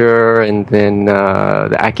acupuncture, and then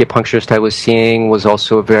the acupuncturist I was seeing was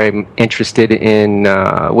also very interested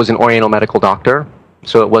was an Oriental medical doctor.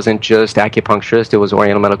 So it wasn't just acupuncturist, it was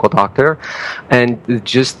Oriental medical doctor. And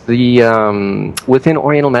just within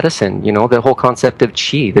Oriental medicine, the whole concept of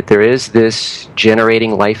qi, that there is this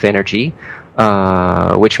generating life energy,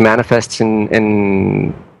 which manifests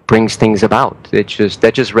and brings things about. That just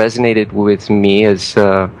resonated with me as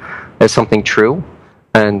something true.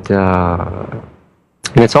 And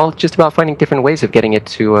it's all just about finding different ways of getting it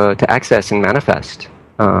to access and manifest.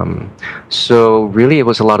 So really it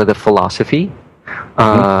was a lot of the philosophy.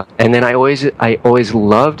 And then I always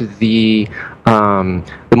loved the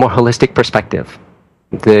more holistic perspective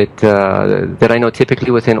that I know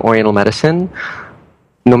typically within Oriental medicine.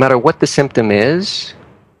 No matter what the symptom is,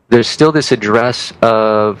 there's still this address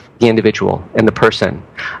of the individual and the person,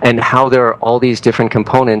 and how there are all these different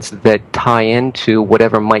components that tie into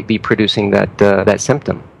whatever might be producing that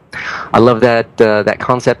symptom. I love that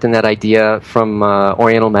concept and that idea from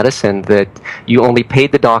Oriental medicine, that you only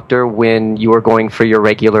paid the doctor when you were going for your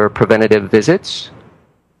regular preventative visits,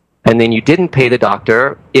 and then you didn't pay the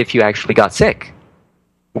doctor if you actually got sick,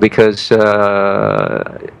 because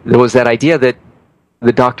there was that idea that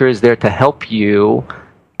the doctor is there to help you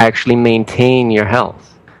actually maintain your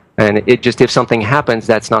health. And if something happens,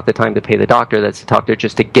 that's not the time to pay the doctor, that's the doctor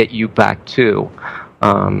just to get you back to.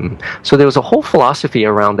 So there was a whole philosophy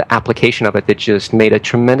around the application of it that just made a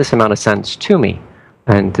tremendous amount of sense to me.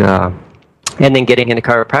 And then getting into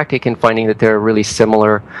chiropractic and finding that there are really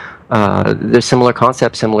there's similar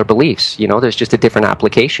concepts, similar beliefs. There's just a different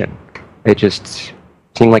application. It just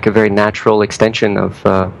seemed like a very natural extension of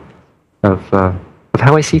how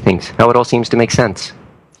I see things, how it all seems to make sense.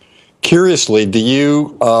 Curiously, do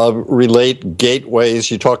you relate gateways?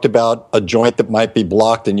 You talked about a joint that might be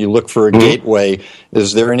blocked and you look for a gateway.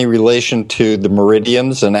 Is there any relation to the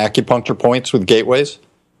meridians and acupuncture points with gateways?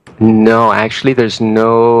 No, actually, there's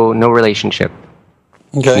no relationship.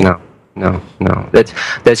 Okay. No.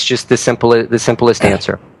 That's just the simplest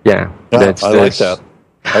answer. Yeah. I like that.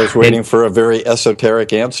 I was waiting for a very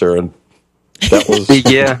esoteric answer, and that was...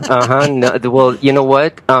 Yeah, No, well, you know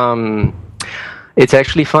what? It's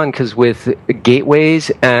actually fun because with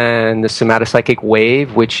gateways and the somatopsychic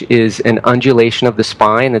wave, which is an undulation of the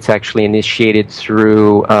spine that's actually initiated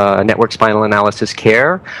through network spinal analysis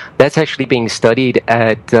care, that's actually being studied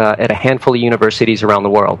at a handful of universities around the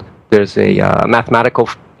world. There's a mathematical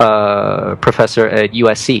professor at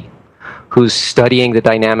USC who's studying the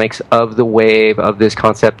dynamics of the wave, of this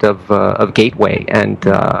concept of gateway. And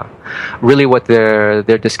really what they're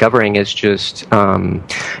discovering is just,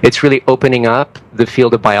 it's really opening up the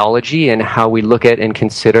field of biology and how we look at and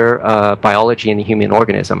consider biology in the human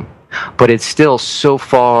organism. But it's still so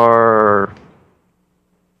far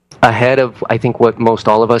ahead of, I think, what most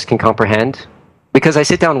all of us can comprehend. Because I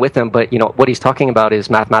sit down with him, but, what he's talking about is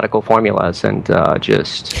mathematical formulas and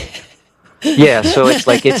just... Yeah, so it's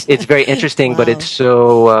like it's very interesting, wow. But it's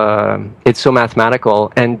so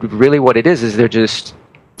mathematical, and really what it is they're just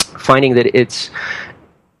finding that it's,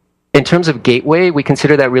 in terms of gateway, we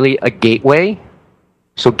consider that really a gateway.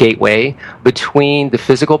 So gateway between the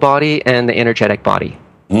physical body and the energetic body.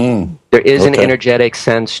 There is an energetic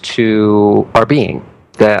sense to our being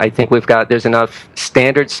that I think there's enough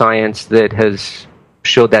standard science that has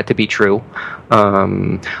showed that to be true.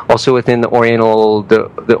 Also within the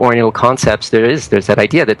Oriental concepts, there's that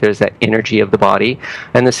idea that there's that energy of the body,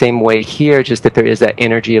 and the same way here, just that there is that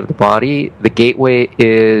energy of the body. The gateway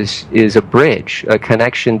is a bridge, a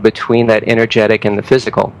connection between that energetic and the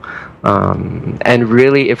physical. And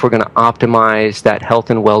really, if we're going to optimize that health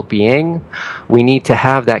and well-being, we need to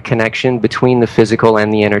have that connection between the physical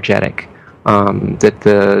and the energetic. That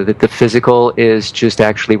the physical is just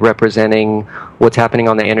actually representing what's happening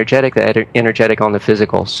on the energetic on the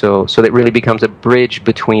physical. So that really becomes a bridge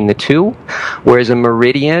between the two, whereas a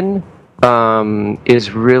meridian is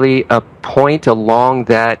really a point along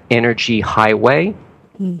that energy highway.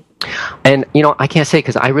 And, I can't say,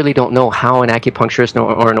 because I really don't know how an acupuncturist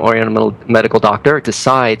or an Oriental medical doctor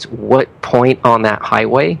decides what point on that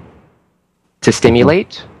highway to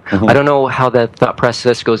stimulate. I don't know how that thought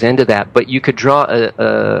process goes into that, but you could draw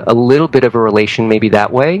a little bit of a relation maybe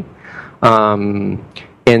that way,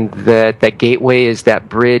 in that gateway is that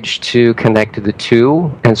bridge to connect to the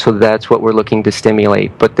two, and so that's what we're looking to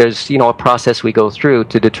stimulate. But there's a process we go through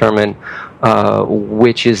to determine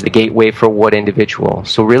which is the gateway for what individual.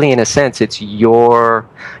 So really, in a sense, it's your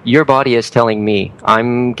body is telling me.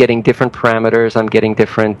 I'm getting different parameters, I'm getting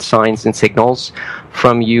different signs and signals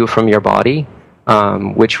from your body.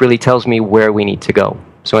 Which really tells me where we need to go.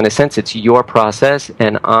 So in a sense, it's your process,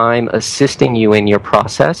 and I'm assisting you in your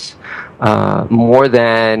process more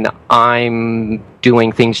than I'm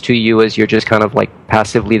doing things to you as you're just kind of like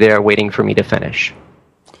passively there waiting for me to finish.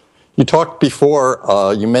 You talked before,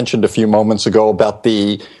 you mentioned a few moments ago about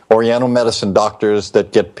the Oriental medicine doctors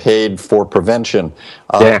that get paid for prevention.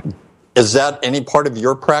 Is that any part of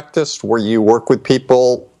your practice where you work with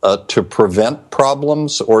people to prevent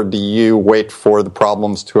problems, or do you wait for the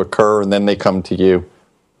problems to occur and then they come to you?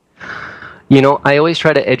 I always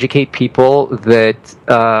try to educate people that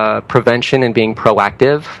prevention and being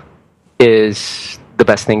proactive is the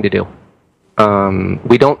best thing to do.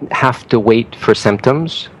 We don't have to wait for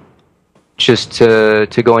symptoms just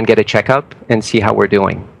to go and get a checkup and see how we're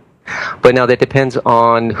doing. But now that depends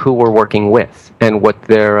on who we're working with and what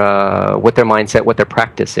their mindset, what their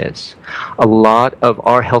practice is. A lot of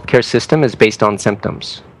our healthcare system is based on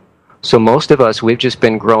symptoms. So most of us, we've just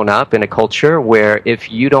been grown up in a culture where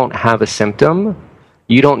if you don't have a symptom,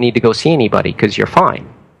 you don't need to go see anybody because you're fine.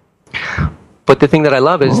 But the thing that I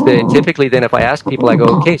love is that typically then if I ask people, I go,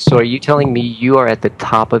 okay, so are you telling me you are at the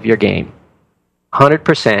top of your game?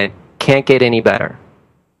 100%, can't get any better.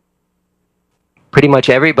 Pretty much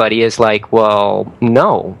everybody is like, well,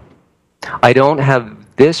 no, I don't have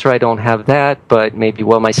this or I don't have that, but maybe,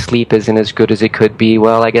 well, my sleep isn't as good as it could be.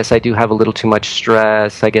 Well, I guess I do have a little too much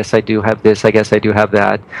stress. I guess I do have this. I guess I do have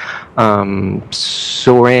that.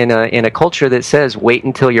 So we're in a culture that says wait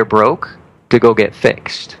until you're broke to go get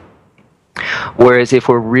fixed. Whereas if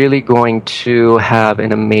we're really going to have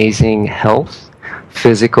an amazing health,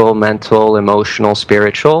 physical, mental, emotional,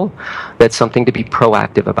 spiritual, that's something to be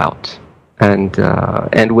proactive about.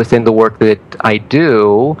 And within the work that I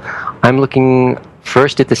do, I'm looking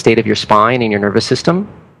first at the state of your spine and your nervous system.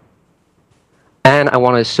 And I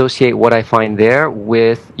want to associate what I find there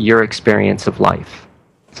with your experience of life.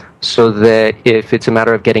 So that if it's a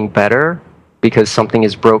matter of getting better because something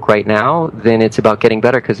is broke right now, then it's about getting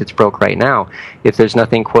better because it's broke right now. If there's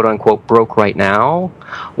nothing quote unquote broke right now,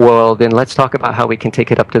 well, then let's talk about how we can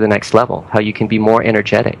take it up to the next level, how you can be more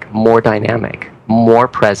energetic, more dynamic, more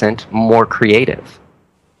present, more creative.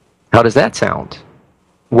 How does that sound?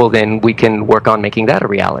 Well, then we can work on making that a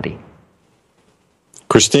reality.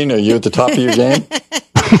 Christina, are you at the top of your game?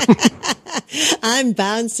 I'm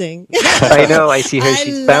bouncing. I know. I see her.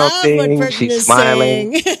 She's bouncing. She's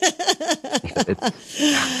smiling.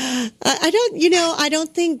 I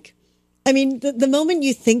don't think, the moment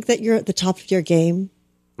you think that you're at the top of your game,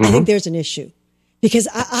 I think there's an issue. Because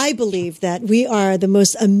I believe that we are the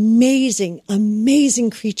most amazing,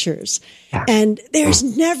 amazing creatures. Yeah. And there's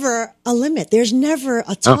never a limit. There's never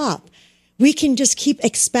a top. We can just keep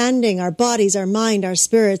expanding our bodies, our mind, our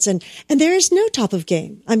spirits. And there is no top of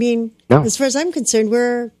game. I mean, as far as I'm concerned,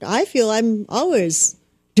 I feel I'm always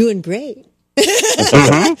doing great.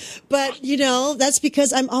 But, that's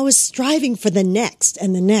because I'm always striving for the next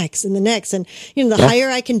and the next and the next. And, the higher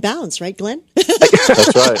I can bounce, right, Glenn?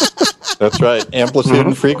 That's right. That's right. Amplitude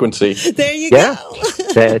and frequency. There you go.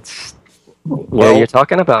 That's... Well, you're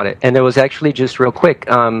talking about it. And there was actually, just real quick,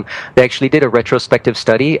 they actually did a retrospective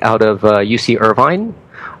study out of UC Irvine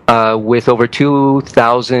with over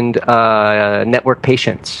 2,000 network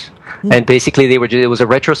patients. And basically, it was a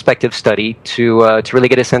retrospective study to really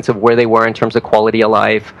get a sense of where they were in terms of quality of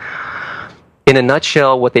life. In a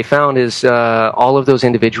nutshell, what they found is all of those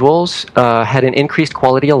individuals had an increased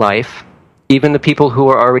quality of life. Even the people who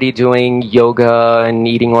are already doing yoga and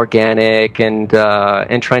eating organic and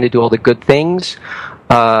trying to do all the good things,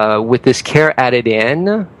 with this care added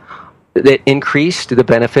in, it increased the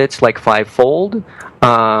benefits like 5-fold.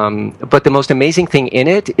 But the most amazing thing in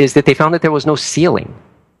it is that they found that there was no ceiling.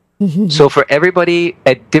 So for everybody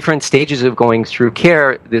at different stages of going through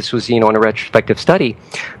care, this was, in a retrospective study,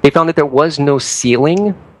 they found that there was no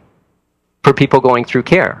ceiling for people going through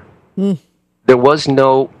care. There was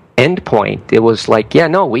no end point. It was like,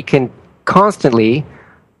 we can constantly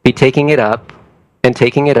be taking it up and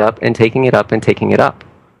taking it up and taking it up and taking it up.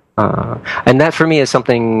 And that for me is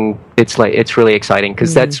something, it's really exciting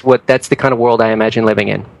because that's the kind of world I imagine living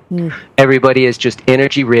in. Everybody is just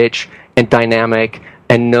energy rich and dynamic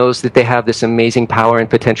and knows that they have this amazing power and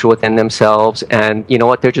potential within themselves. And you know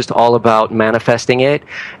what? They're just all about manifesting it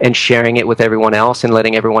and sharing it with everyone else and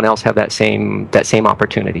letting everyone else have that same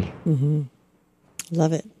opportunity.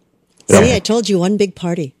 Love it. See, I told you, one big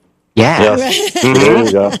party. Yeah. There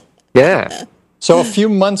you go. Yeah. So a few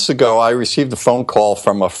months ago, I received a phone call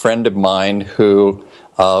from a friend of mine who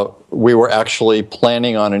we were actually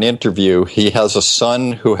planning on an interview. He has a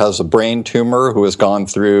son who has a brain tumor who has gone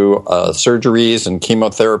through surgeries and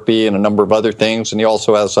chemotherapy and a number of other things. And he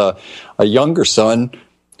also has a younger son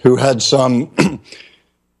who had some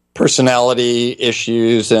personality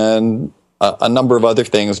issues and a number of other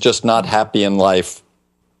things, just not happy in life.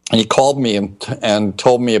 And he called me and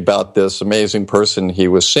told me about this amazing person he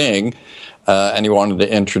was seeing, and he wanted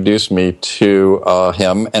to introduce me to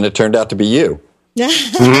him, and it turned out to be you.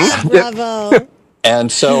 Bravo.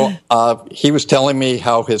 And so he was telling me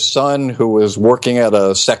how his son, who was working at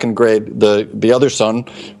a second grade, the other son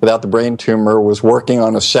without the brain tumor was working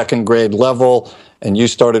on a second grade level, and you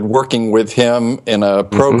started working with him in a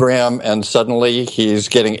program, and suddenly he's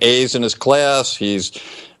getting A's in his class.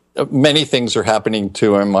 Many things are happening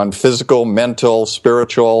to him on physical, mental,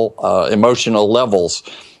 spiritual, emotional levels.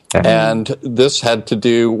 And this had to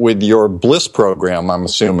do with your Bliss program, I'm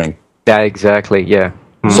assuming. Yeah, exactly. Yeah.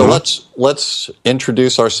 So let's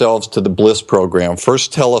introduce ourselves to the Bliss program.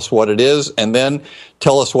 First, tell us what it is, and then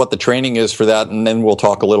tell us what the training is for that, and then we'll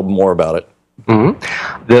talk a little more about it.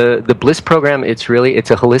 The Bliss program, it's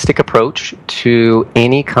a holistic approach to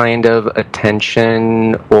any kind of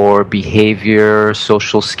attention or behavior,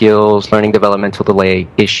 social skills, learning developmental delay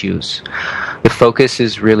issues. The focus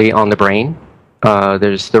is really on the brain.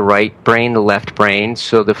 There's the right brain, the left brain.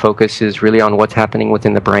 So the focus is really on what's happening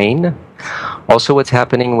within the brain. Also what's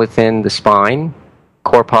happening within the spine,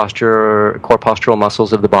 core postural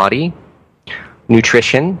muscles of the body,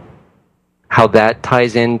 nutrition, how that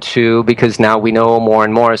ties into, because now we know more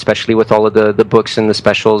and more, especially with all of the books and the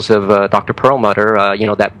specials of Dr. Perlmutter,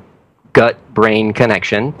 that gut-brain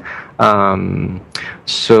connection.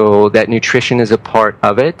 So that nutrition is a part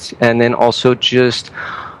of it. And then also just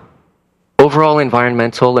overall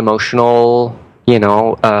environmental, emotional,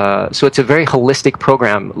 so it's a very holistic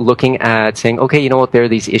program looking at saying, okay, there are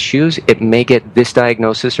these issues. It may get this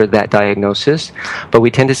diagnosis or that diagnosis, but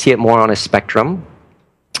we tend to see it more on a spectrum.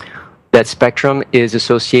 That spectrum is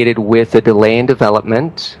associated with a delay in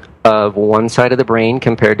development of one side of the brain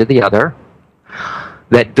compared to the other.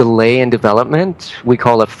 That delay in development we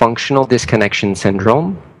call a functional disconnection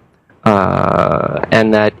syndrome.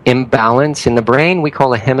 And that imbalance in the brain we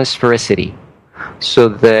call a hemisphericity. So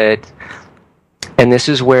that, and this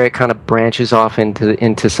is where it kind of branches off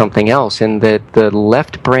into something else, in that the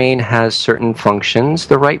left brain has certain functions,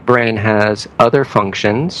 the right brain has other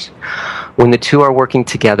functions. When the two are working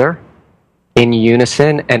together in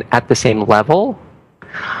unison and at the same level,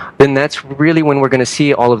 then that's really when we're going to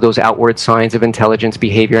see all of those outward signs of intelligence,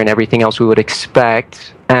 behavior, and everything else we would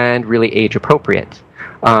expect, and really age appropriate.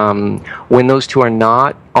 When those two are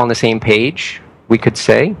not on the same page, we could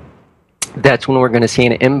say, that's when we're going to see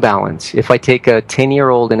an imbalance. If I take a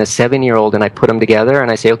 10-year-old and a 7-year-old and I put them together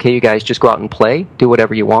and I say, okay, you guys just go out and play, do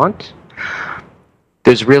whatever you want,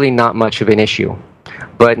 there's really not much of an issue.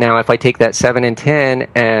 But now if I take that 7 and 10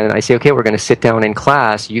 and I say, okay, we're going to sit down in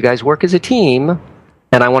class, you guys work as a team,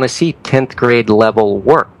 and I want to see 10th grade level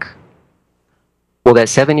work. Well, that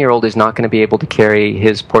 7-year-old is not going to be able to carry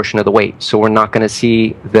his portion of the weight, so we're not going to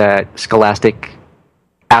see that scholastic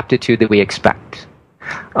aptitude that we expect.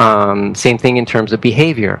 Same thing in terms of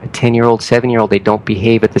behavior. A 10-year-old, 7-year-old, they don't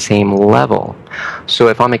behave at the same level. So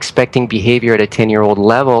if I'm expecting behavior at a 10-year-old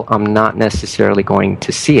level, I'm not necessarily going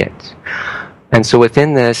to see it. And so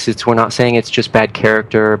within this, we're not saying it's just bad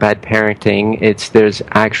character or bad parenting. There's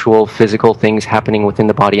actual physical things happening within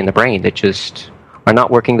the body and the brain that just are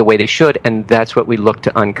not working the way they should, and that's what we look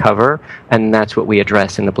to uncover, and that's what we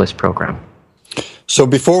address in the Bliss program. So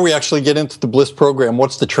before we actually get into the Bliss program,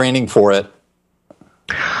 what's the training for it?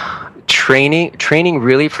 Training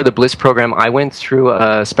really for the Bliss program, I went through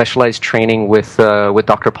a specialized training with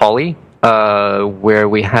Dr. Pauly, where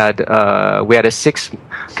we had a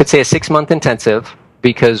 6-month intensive,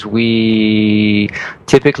 because we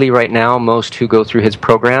typically right now, most who go through his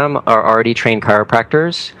program are already trained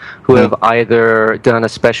chiropractors who have either done a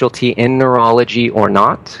specialty in neurology or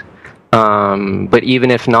not. But even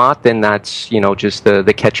if not, then that's just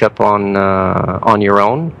the catch up on your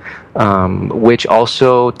own, which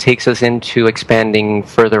also takes us into expanding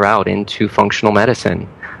further out into functional medicine,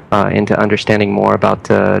 into understanding more about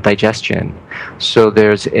digestion. So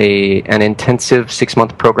there's an intensive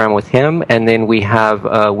 6-month program with him, and then we have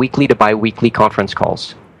weekly to bi-weekly conference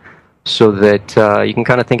calls, so that you can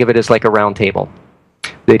kind of think of it as like a round table.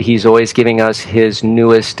 That he's always giving us his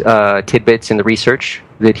newest tidbits in the research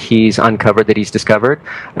that he's uncovered, that he's discovered,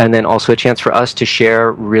 and then also a chance for us to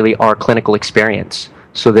share really our clinical experience,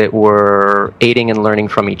 so that we're aiding and learning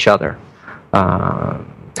from each other.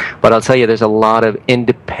 But I'll tell you, there's a lot of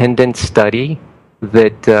independent study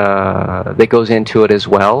that goes into it as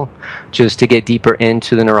well, just to get deeper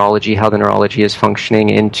into the neurology, how the neurology is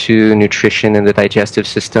functioning, into nutrition and the digestive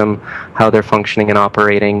system, how they're functioning and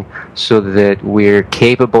operating, so that we're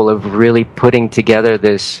capable of really putting together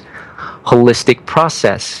this holistic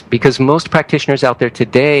process. Because most practitioners out there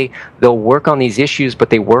today, they'll work on these issues,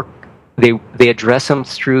 but they address them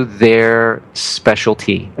through their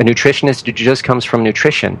specialty. A nutritionist just comes from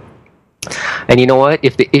nutrition. And you know what?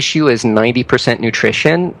 If the issue is 90%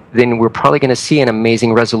 nutrition, then we're probably going to see an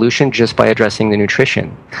amazing resolution just by addressing the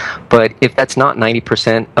nutrition. But if that's not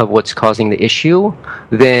 90% of what's causing the issue,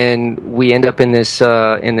 then we end up in this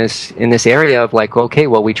area of like, okay,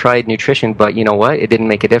 well, we tried nutrition, but you know what? It didn't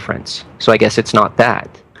make a difference. So I guess it's not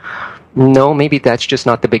that. No, maybe that's just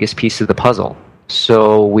not the biggest piece of the puzzle.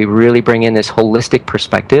 So we really bring in this holistic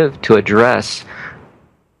perspective to address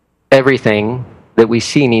everything that we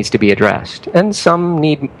see needs to be addressed. And some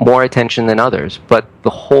need more attention than others, but the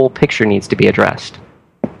whole picture needs to be addressed.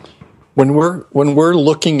 When we're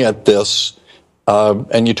looking at this,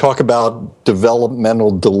 and you talk about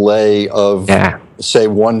developmental delay of, say,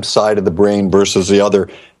 one side of the brain versus the other,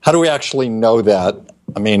 how do we actually know that?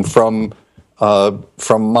 I mean, from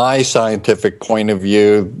my scientific point of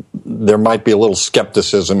view, there might be a little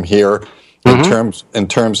skepticism here in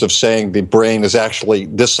terms of saying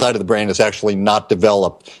this side of the brain is actually not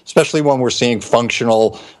developed, especially when we're seeing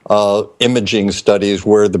functional imaging studies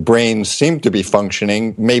where the brain seemed to be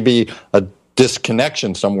functioning, maybe a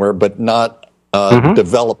disconnection somewhere, but not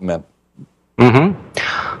development.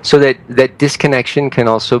 So that disconnection can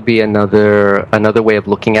also be another way of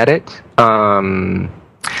looking at it.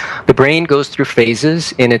 The brain goes through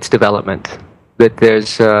phases in its development. That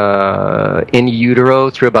there's in utero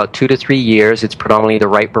through about 2 to 3 years, it's predominantly the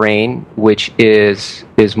right brain, which is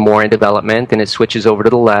more in development, and it switches over to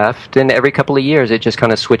the left. And every couple of years, it just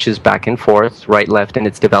kind of switches back and forth, right, left, in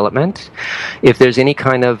its development. If there's any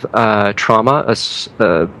kind of trauma,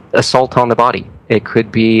 assault on the body, it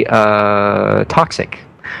could be toxic.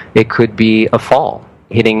 It could be a fall,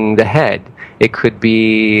 hitting the head. It could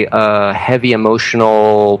be a heavy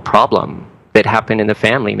emotional problem that happened in the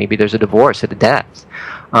family. Maybe there's a divorce, a death.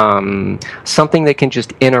 Something that can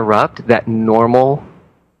just interrupt that normal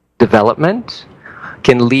development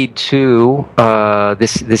can lead to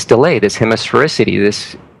this delay, this hemisphericity,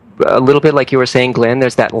 this a little bit like you were saying, Glenn,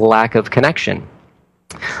 there's that lack of connection.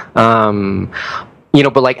 But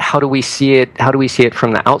like, how do we see it? How do we see it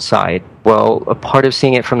from the outside? Well, a part of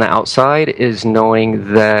seeing it from the outside is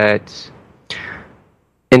knowing that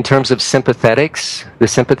in terms of sympathetics, the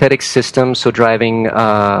sympathetic system, so driving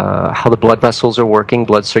how the blood vessels are working,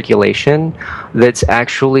 blood circulation, that's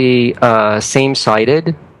actually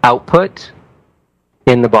same-sided output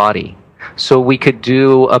in the body. So we could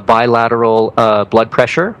do a bilateral blood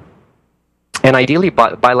pressure. And ideally,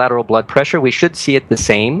 bilateral blood pressure, we should see it the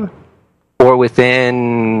same or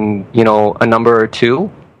within, a number or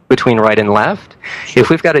two between right and left. Sure. If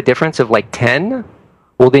we've got a difference of like 10,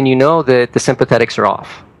 well, then you know that the sympathetics are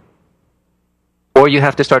off. Or you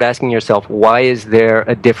have to start asking yourself, why is there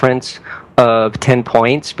a difference of 10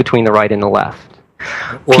 points between the right and the left?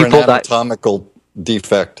 Or an anatomical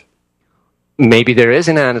defect. Maybe there is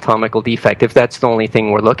an anatomical defect if that's the only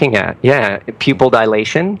thing we're looking at. Yeah, pupil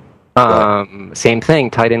dilation. Right. Same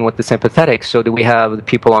thing, tied in with the sympathetics. So do we have the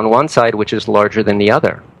pupil on one side, which is larger than the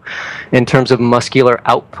other? In terms of muscular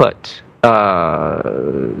output,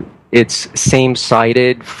 it's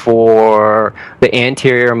same-sided for the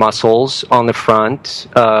anterior muscles on the front,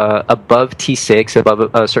 above T6,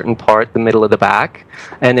 above a certain part, the middle of the back,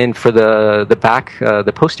 and then for the back,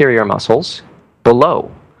 the posterior muscles, below.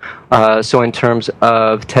 So in terms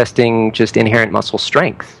of testing just inherent muscle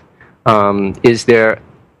strength, is there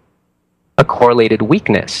a correlated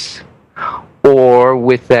weakness? Or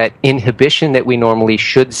with that inhibition that we normally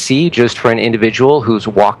should see just for an individual who's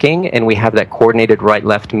walking and we have that coordinated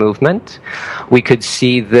right-left movement, we could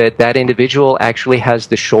see that that individual actually has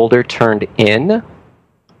the shoulder turned in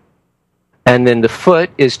and then the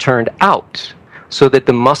foot is turned out, so that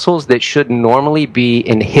the muscles that should normally be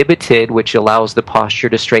inhibited, which allows the posture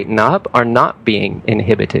to straighten up, are not being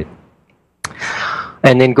inhibited.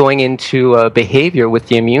 And then going into behavior with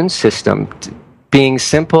the immune system, being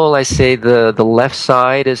simple, I say the left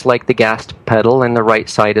side is like the gas pedal and the right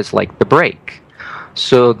side is like the brake.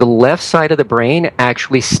 So the left side of the brain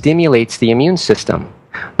actually stimulates the immune system.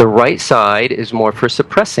 The right side is more for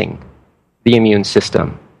suppressing the immune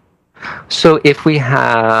system. So if we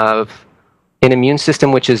have an immune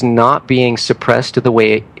system which is not being suppressed the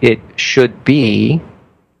way it should be,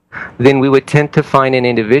 then we would tend to find an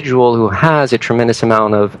individual who has a tremendous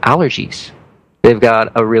amount of allergies. They've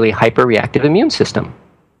got a really hyperreactive immune system.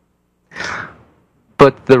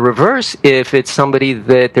 But the reverse, if it's somebody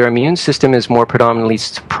that their immune system is more predominantly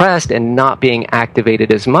suppressed and not being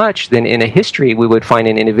activated as much, then in a history we would find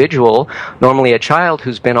an individual, normally a child,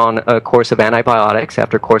 who's been on a course of antibiotics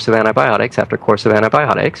after course of antibiotics after course of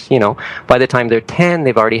antibiotics. By the time they're 10,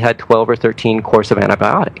 they've already had 12 or 13 course of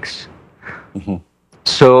antibiotics. Mm-hmm.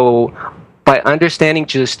 So by understanding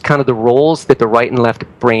just kind of the roles that the right and left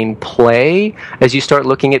brain play, as you start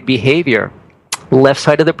looking at behavior, left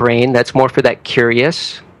side of the brain, that's more for that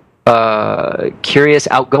curious,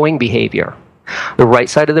 outgoing behavior. The right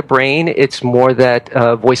side of the brain, it's more that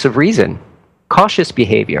voice of reason, cautious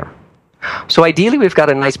behavior. So ideally, we've got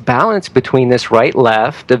a nice balance between this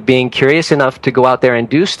right-left of being curious enough to go out there and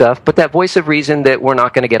do stuff, but that voice of reason that we're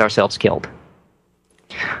not going to get ourselves killed.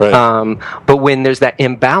 Right. But when there's that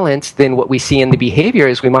imbalance, then what we see in the behavior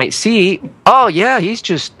is we might see, oh yeah, he's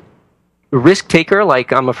just a risk taker,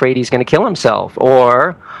 like I'm afraid he's going to kill himself,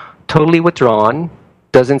 or totally withdrawn,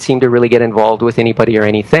 doesn't seem to really get involved with anybody or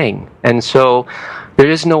anything. And so there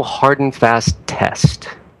is no hard and fast test.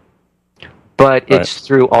 But right. It's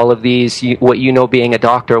through all of these, what being a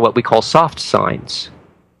doctor, what we call soft signs,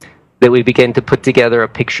 that we begin to put together a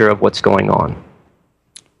picture of what's going on.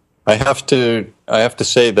 I have to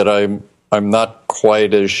say that I'm not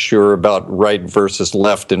quite as sure about right versus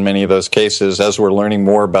left in many of those cases. As we're learning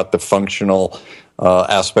more about the functional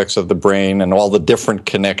aspects of the brain and all the different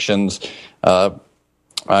connections,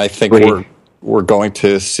 I think we're going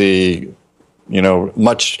to see,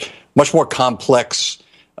 much more complex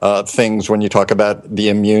things when you talk about the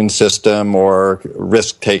immune system or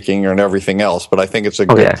risk taking and everything else. But I think it's a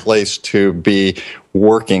good place to be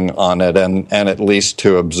working on it and at least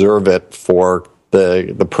to observe it for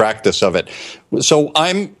the practice of it. So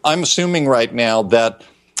I'm assuming right now that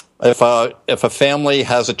if a family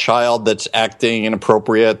has a child that's acting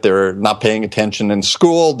inappropriate, they're not paying attention in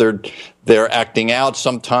school, they're acting out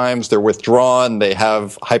sometimes, they're withdrawn, they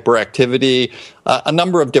have hyperactivity, a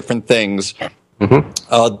number of different things.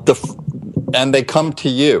 Mm-hmm. And they come to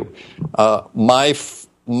you.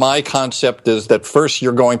 My concept is that first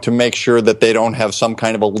you're going to make sure that they don't have some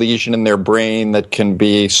kind of a lesion in their brain that can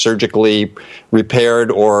be surgically repaired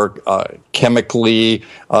or chemically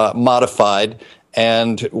modified.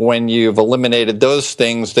 And when you've eliminated those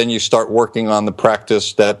things, then you start working on the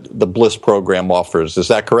practice that the Bliss program offers. Is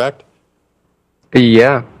that correct?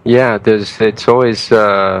 Yeah. It's always we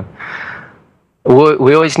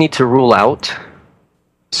always need to rule out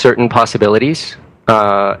certain possibilities,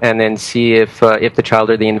 and then see if the child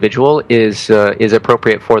or the individual is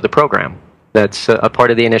appropriate for the program. That's a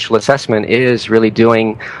part of the initial assessment, is really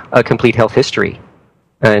doing a complete health history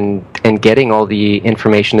and getting all the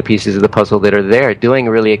information, the pieces of the puzzle that are there, doing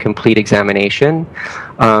really a complete examination,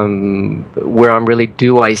 where I'm really,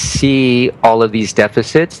 do I see all of these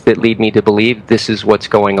deficits that lead me to believe this is what's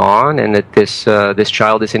going on, and that this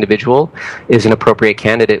child, this individual, is an appropriate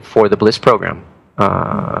candidate for the Bliss program.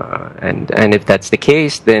 And if that's the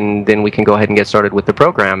case, then we can go ahead and get started with the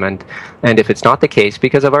program. And if it's not the case,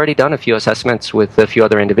 because I've already done a few assessments with a few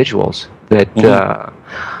other individuals, that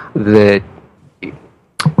the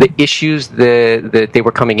issues that they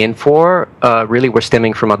were coming in for really were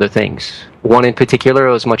stemming from other things. One in particular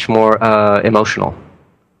was much more emotional.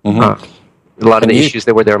 A lot of the issues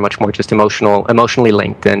that were there are much more just emotionally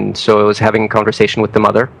linked. And so I was having a conversation with the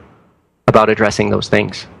mother about addressing those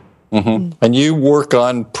things. And you work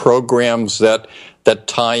on programs that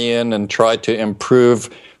tie in and try to improve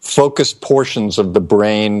focused portions of the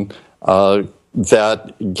brain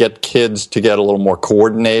that get kids to get a little more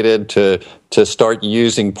coordinated, to start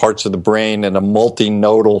using parts of the brain in a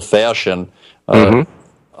multinodal fashion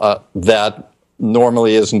that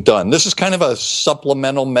normally isn't done. This is kind of a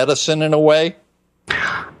supplemental medicine in a way.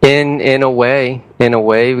 In a way,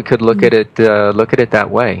 we could look at it that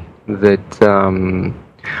way. That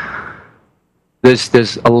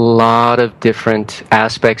there's a lot of different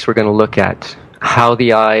aspects we're going to look at. How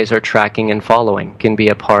the eyes are tracking and following can be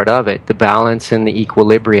a part of it. The balance and the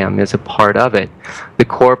equilibrium is a part of it. The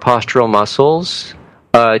core postural muscles,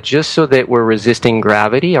 just so that we're resisting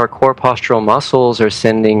gravity, our core postural muscles are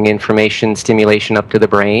sending information, stimulation up to the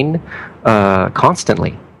brain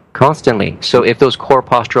constantly. So if those core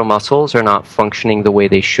postural muscles are not functioning the way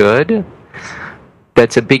they should,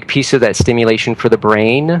 that's a big piece of that stimulation for the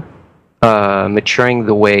brain maturing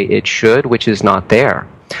the way it should, which is not there.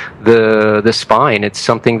 The spine, it's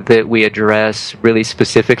something that we address really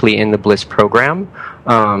specifically in the Bliss program,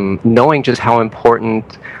 knowing just how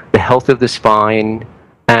important the health of the spine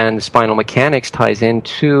and the spinal mechanics ties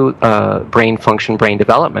into brain function, brain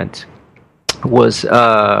development. Was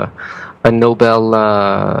a Nobel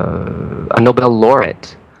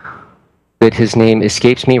laureate, that his name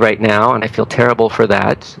escapes me right now, and I feel terrible for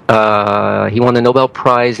that. He won the Nobel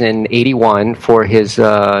Prize in '81 for his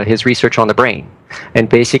research on the brain. And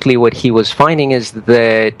basically what he was finding is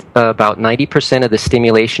that about 90% of the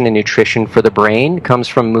stimulation and nutrition for the brain comes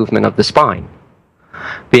from movement of the spine.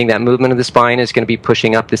 Being that movement of the spine is going to be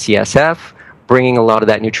pushing up the CSF, bringing a lot of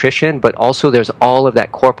that nutrition, but also there's all of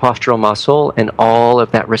that core postural muscle and all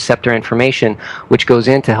of that receptor information which goes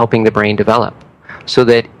into helping the brain develop. So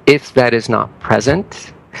that if that is not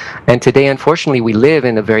present, and today unfortunately we live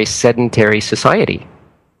in a very sedentary society,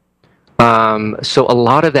 so a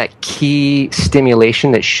lot of that key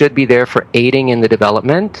stimulation that should be there for aiding in the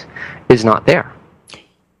development is not there.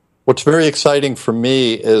 What's very exciting for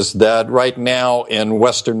me is that right now in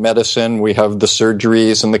Western medicine, we have the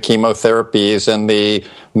surgeries and the chemotherapies and the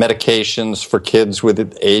medications for kids with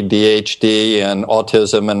ADHD and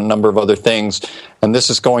autism and a number of other things. And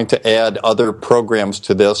this is going to add other programs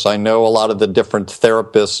to this. I know a lot of the different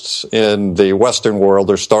therapists in the Western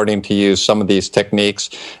world are starting to use some of these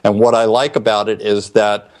techniques. And what I like about it is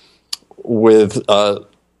that with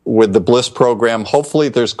the Bliss program, hopefully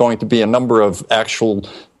there's going to be a number of actual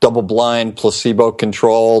double-blind,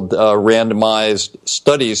 placebo-controlled, randomized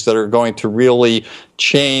studies that are going to really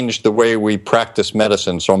change the way we practice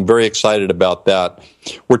medicine. So I'm very excited about that.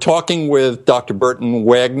 We're talking with Dr. Burton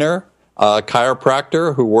Wagner, a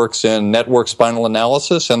chiropractor who works in network spinal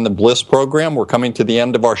analysis and the Bliss program. We're coming to the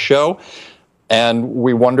end of our show, and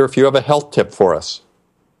we wonder if you have a health tip for us.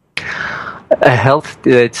 A health,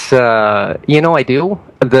 it's, I do.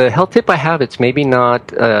 The health tip I have, it's maybe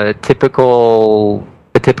not a typical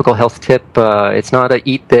health tip. It's not a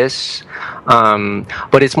eat this,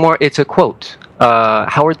 but it's a quote.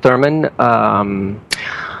 Howard Thurman,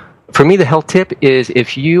 for me, the health tip is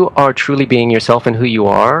if you are truly being yourself and who you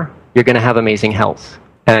are, you're going to have amazing health.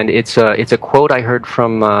 And it's a quote I heard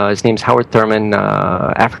from, his name's Howard Thurman,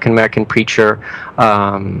 African-American preacher,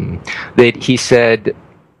 that he said,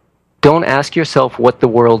 don't ask yourself what the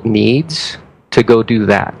world needs to go do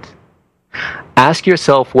that. Ask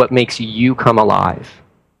yourself what makes you come alive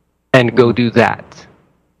and go do that.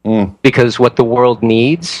 Because what the world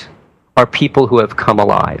needs are people who have come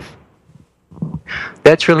alive.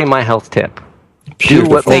 That's really my health tip. Beautiful.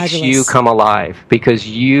 Do what makes you come alive, because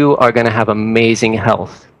you are going to have amazing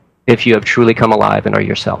health if you have truly come alive and are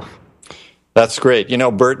yourself. That's great. You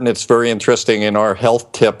know, Burton, it's very interesting in our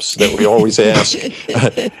health tips that we always ask.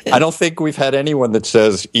 I don't think we've had anyone that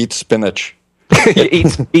says, eat spinach.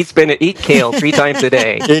 Eat kale 3 times a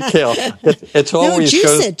day. Eat kale. It's always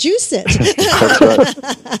juice it. That's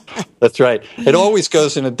right. That's right. It always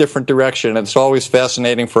goes in a different direction. It's always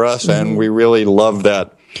fascinating for us, and we really love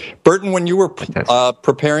that. Burton, when you were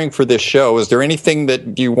preparing for this show, is there anything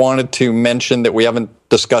that you wanted to mention that we haven't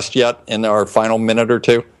discussed yet in our final minute or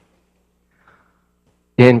two?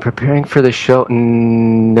 In preparing for the show,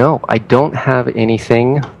 no, I don't have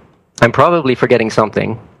anything. I'm probably forgetting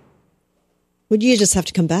something. Would you just have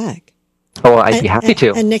to come back? Oh, I'd be happy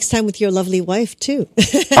to. And next time with your lovely wife, too.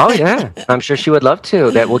 Oh, yeah. I'm sure she would love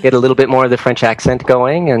to. That we'll get a little bit more of the French accent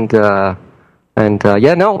going. And yeah,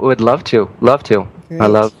 no, would love to. Love to. Great. I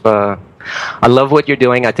love what you're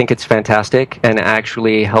doing. I think it's fantastic, and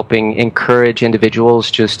actually helping encourage individuals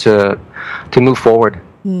just to move forward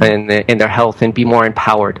in their health and be more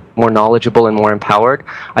empowered, more knowledgeable and more empowered.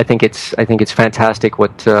 I think it's fantastic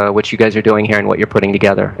what you guys are doing here and what you're putting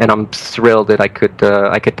together. And I'm thrilled that I could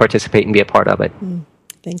participate and be a part of it.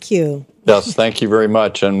 Thank you. Yes, thank you very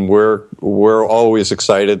much. And we're always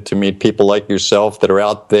excited to meet people like yourself that are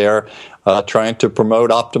out there trying to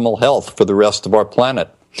promote optimal health for the rest of our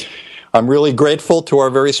planet. I'm really grateful to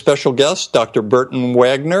our very special guest, Dr. Burton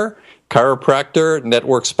Wagner, chiropractor,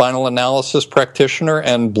 network spinal analysis practitioner,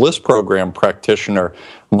 and Bliss program practitioner.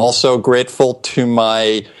 I'm also grateful to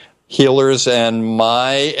my healers and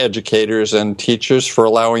my educators and teachers for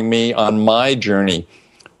allowing me on my journey.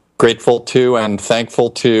 Grateful to and thankful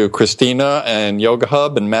to Christina and Yoga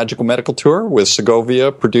Hub and Magical Medical Tour with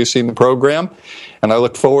Segovia producing the program. And I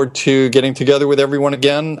look forward to getting together with everyone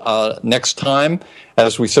again next time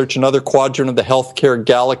as we search another quadrant of the healthcare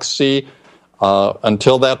galaxy.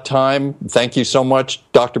 Until that time, thank you so much,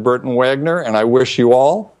 Dr. Burton Wagner, and I wish you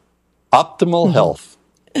all optimal health.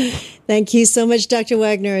 Thank you so much, Dr.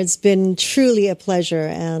 Wagner. It's been truly a pleasure,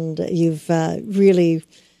 and you've really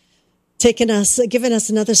given us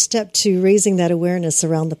another step to raising that awareness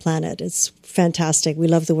around the planet. It's fantastic. We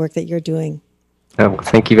love the work that you're doing. Oh,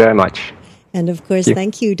 thank you very much. And of course,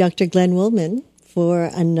 thank you, Dr. Glenn Woolman, for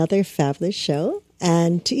another fabulous show.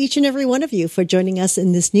 And to each and every one of you for joining us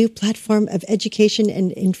in this new platform of education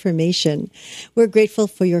and information. We're grateful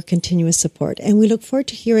for your continuous support, and we look forward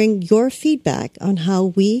to hearing your feedback on how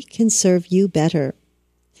we can serve you better.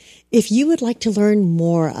 If you would like to learn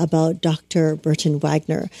more about Dr. Burton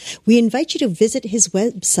Wagner, we invite you to visit his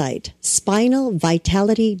website,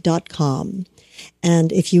 spinalvitality.com.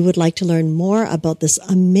 And if you would like to learn more about this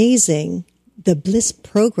amazing The Bliss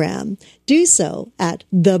Program, do so at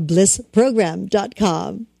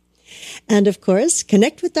theblissprogram.com. And of course,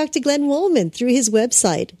 connect with Dr. Glenn Woolman through his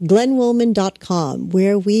website, glennwoolman.com,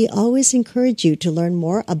 where we always encourage you to learn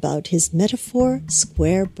more about his Metaphor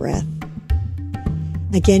Square Breath.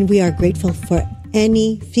 Again, we are grateful for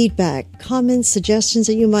any feedback, comments, suggestions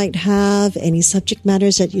that you might have, any subject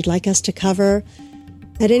matters that you'd like us to cover.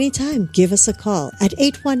 At any time, give us a call at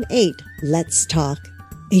 818-LET'S-TALK.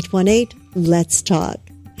 818-LET'S-TALK.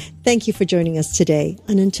 Thank you for joining us today.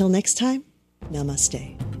 And until next time,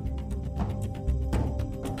 namaste.